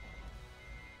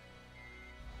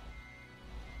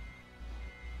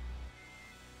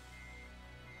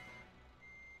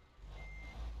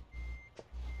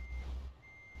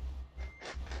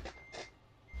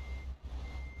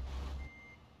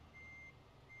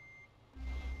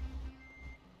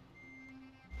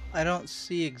 I don't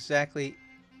see exactly...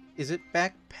 Is it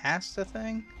back past the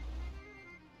thing?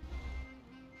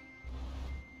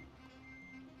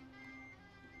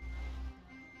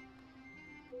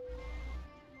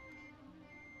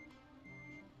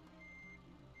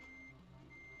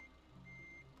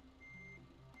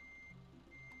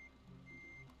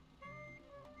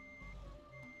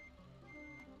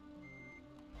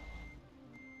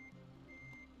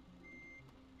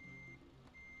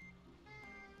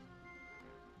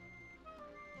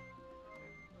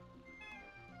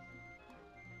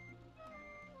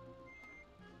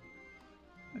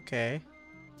 Okay.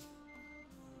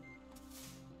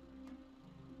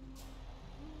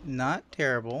 Not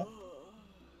terrible.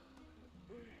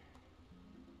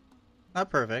 Not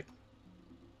perfect.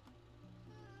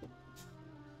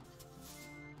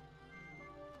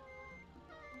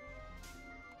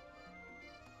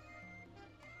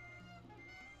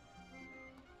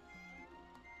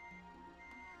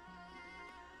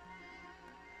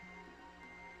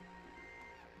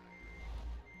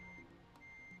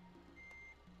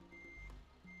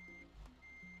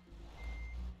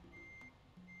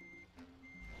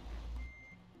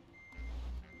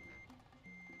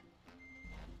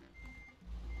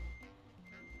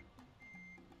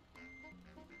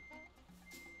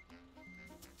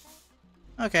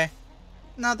 Okay.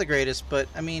 Not the greatest, but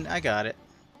I mean, I got it.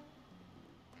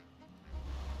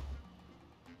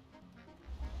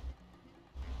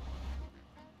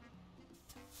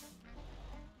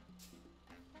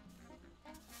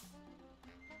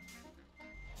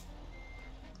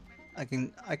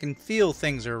 I can feel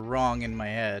things are wrong in my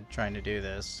head trying to do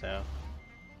this, so.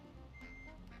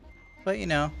 But you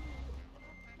know.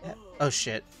 Oh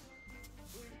shit.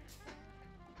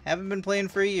 Haven't been playing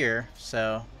for a year,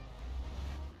 so.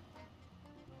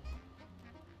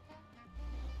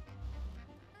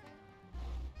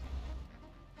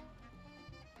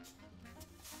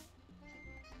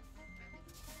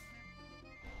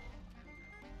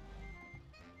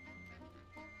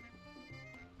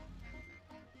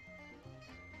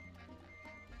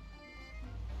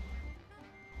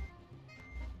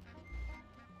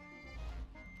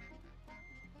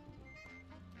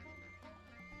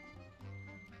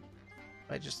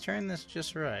 If I just turn this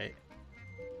just right.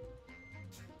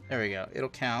 There we go. It'll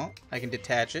count. I can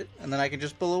detach it, and then I can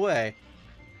just pull away.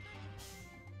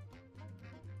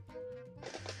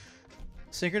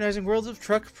 Synchronizing worlds of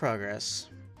truck progress.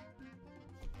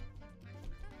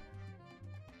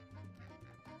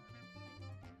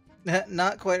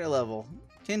 Not quite a level.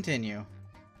 Continue.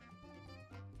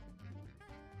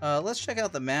 Let's check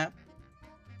out the map.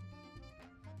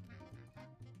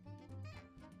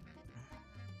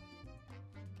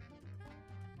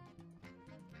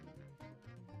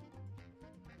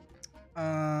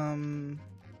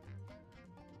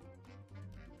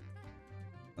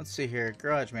 Let's see here.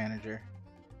 Garage Manager.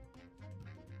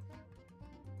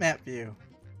 Map view.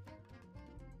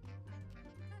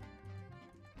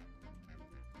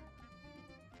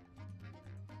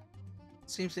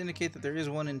 Seems to indicate that there is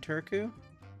one in Turku.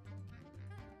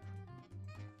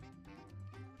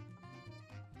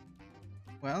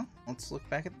 Well, let's look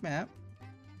back at the map.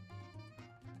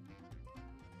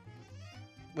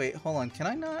 Wait, hold on. Can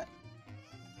I not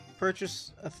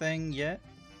purchase a thing yet?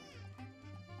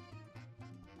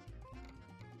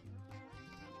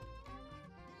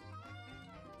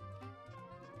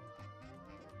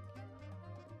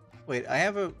 Wait, I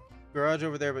have a garage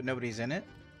over there, but nobody's in it?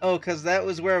 Oh, because that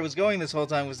was where I was going this whole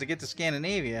time, was to get to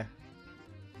Scandinavia.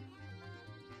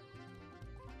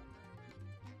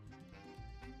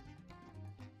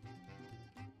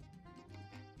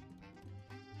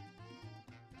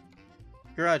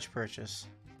 Garage purchase.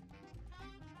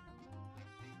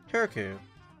 Turku.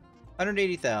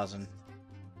 180,000.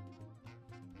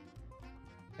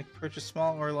 I can purchase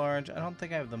small or large. I don't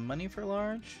think I have the money for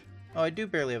large. Oh, I do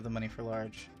barely have the money for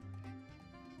large.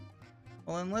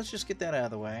 Well, then let's just get that out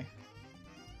of the way.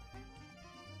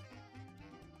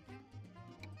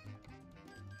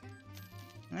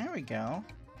 There we go.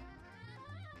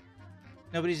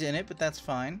 Nobody's in it, but that's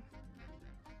fine.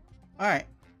 Alright.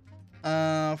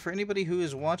 For anybody who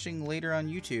is watching later on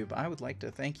YouTube, I would like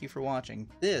to thank you for watching.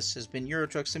 This has been Euro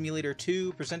Truck Simulator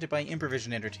 2, presented by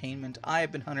Improvision Entertainment. I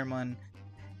have been Huntermun,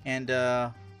 and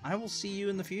I will see you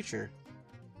in the future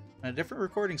on a different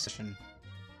recording session.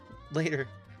 Later.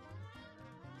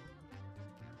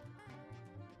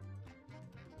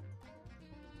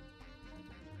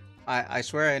 I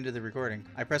swear I ended the recording.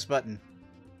 I pressed button.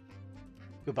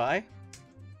 Goodbye?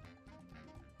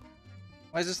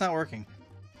 Why is this not working?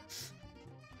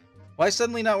 Why is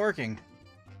suddenly not working?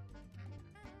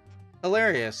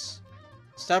 Hilarious.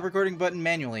 Stop recording button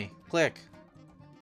manually. Click.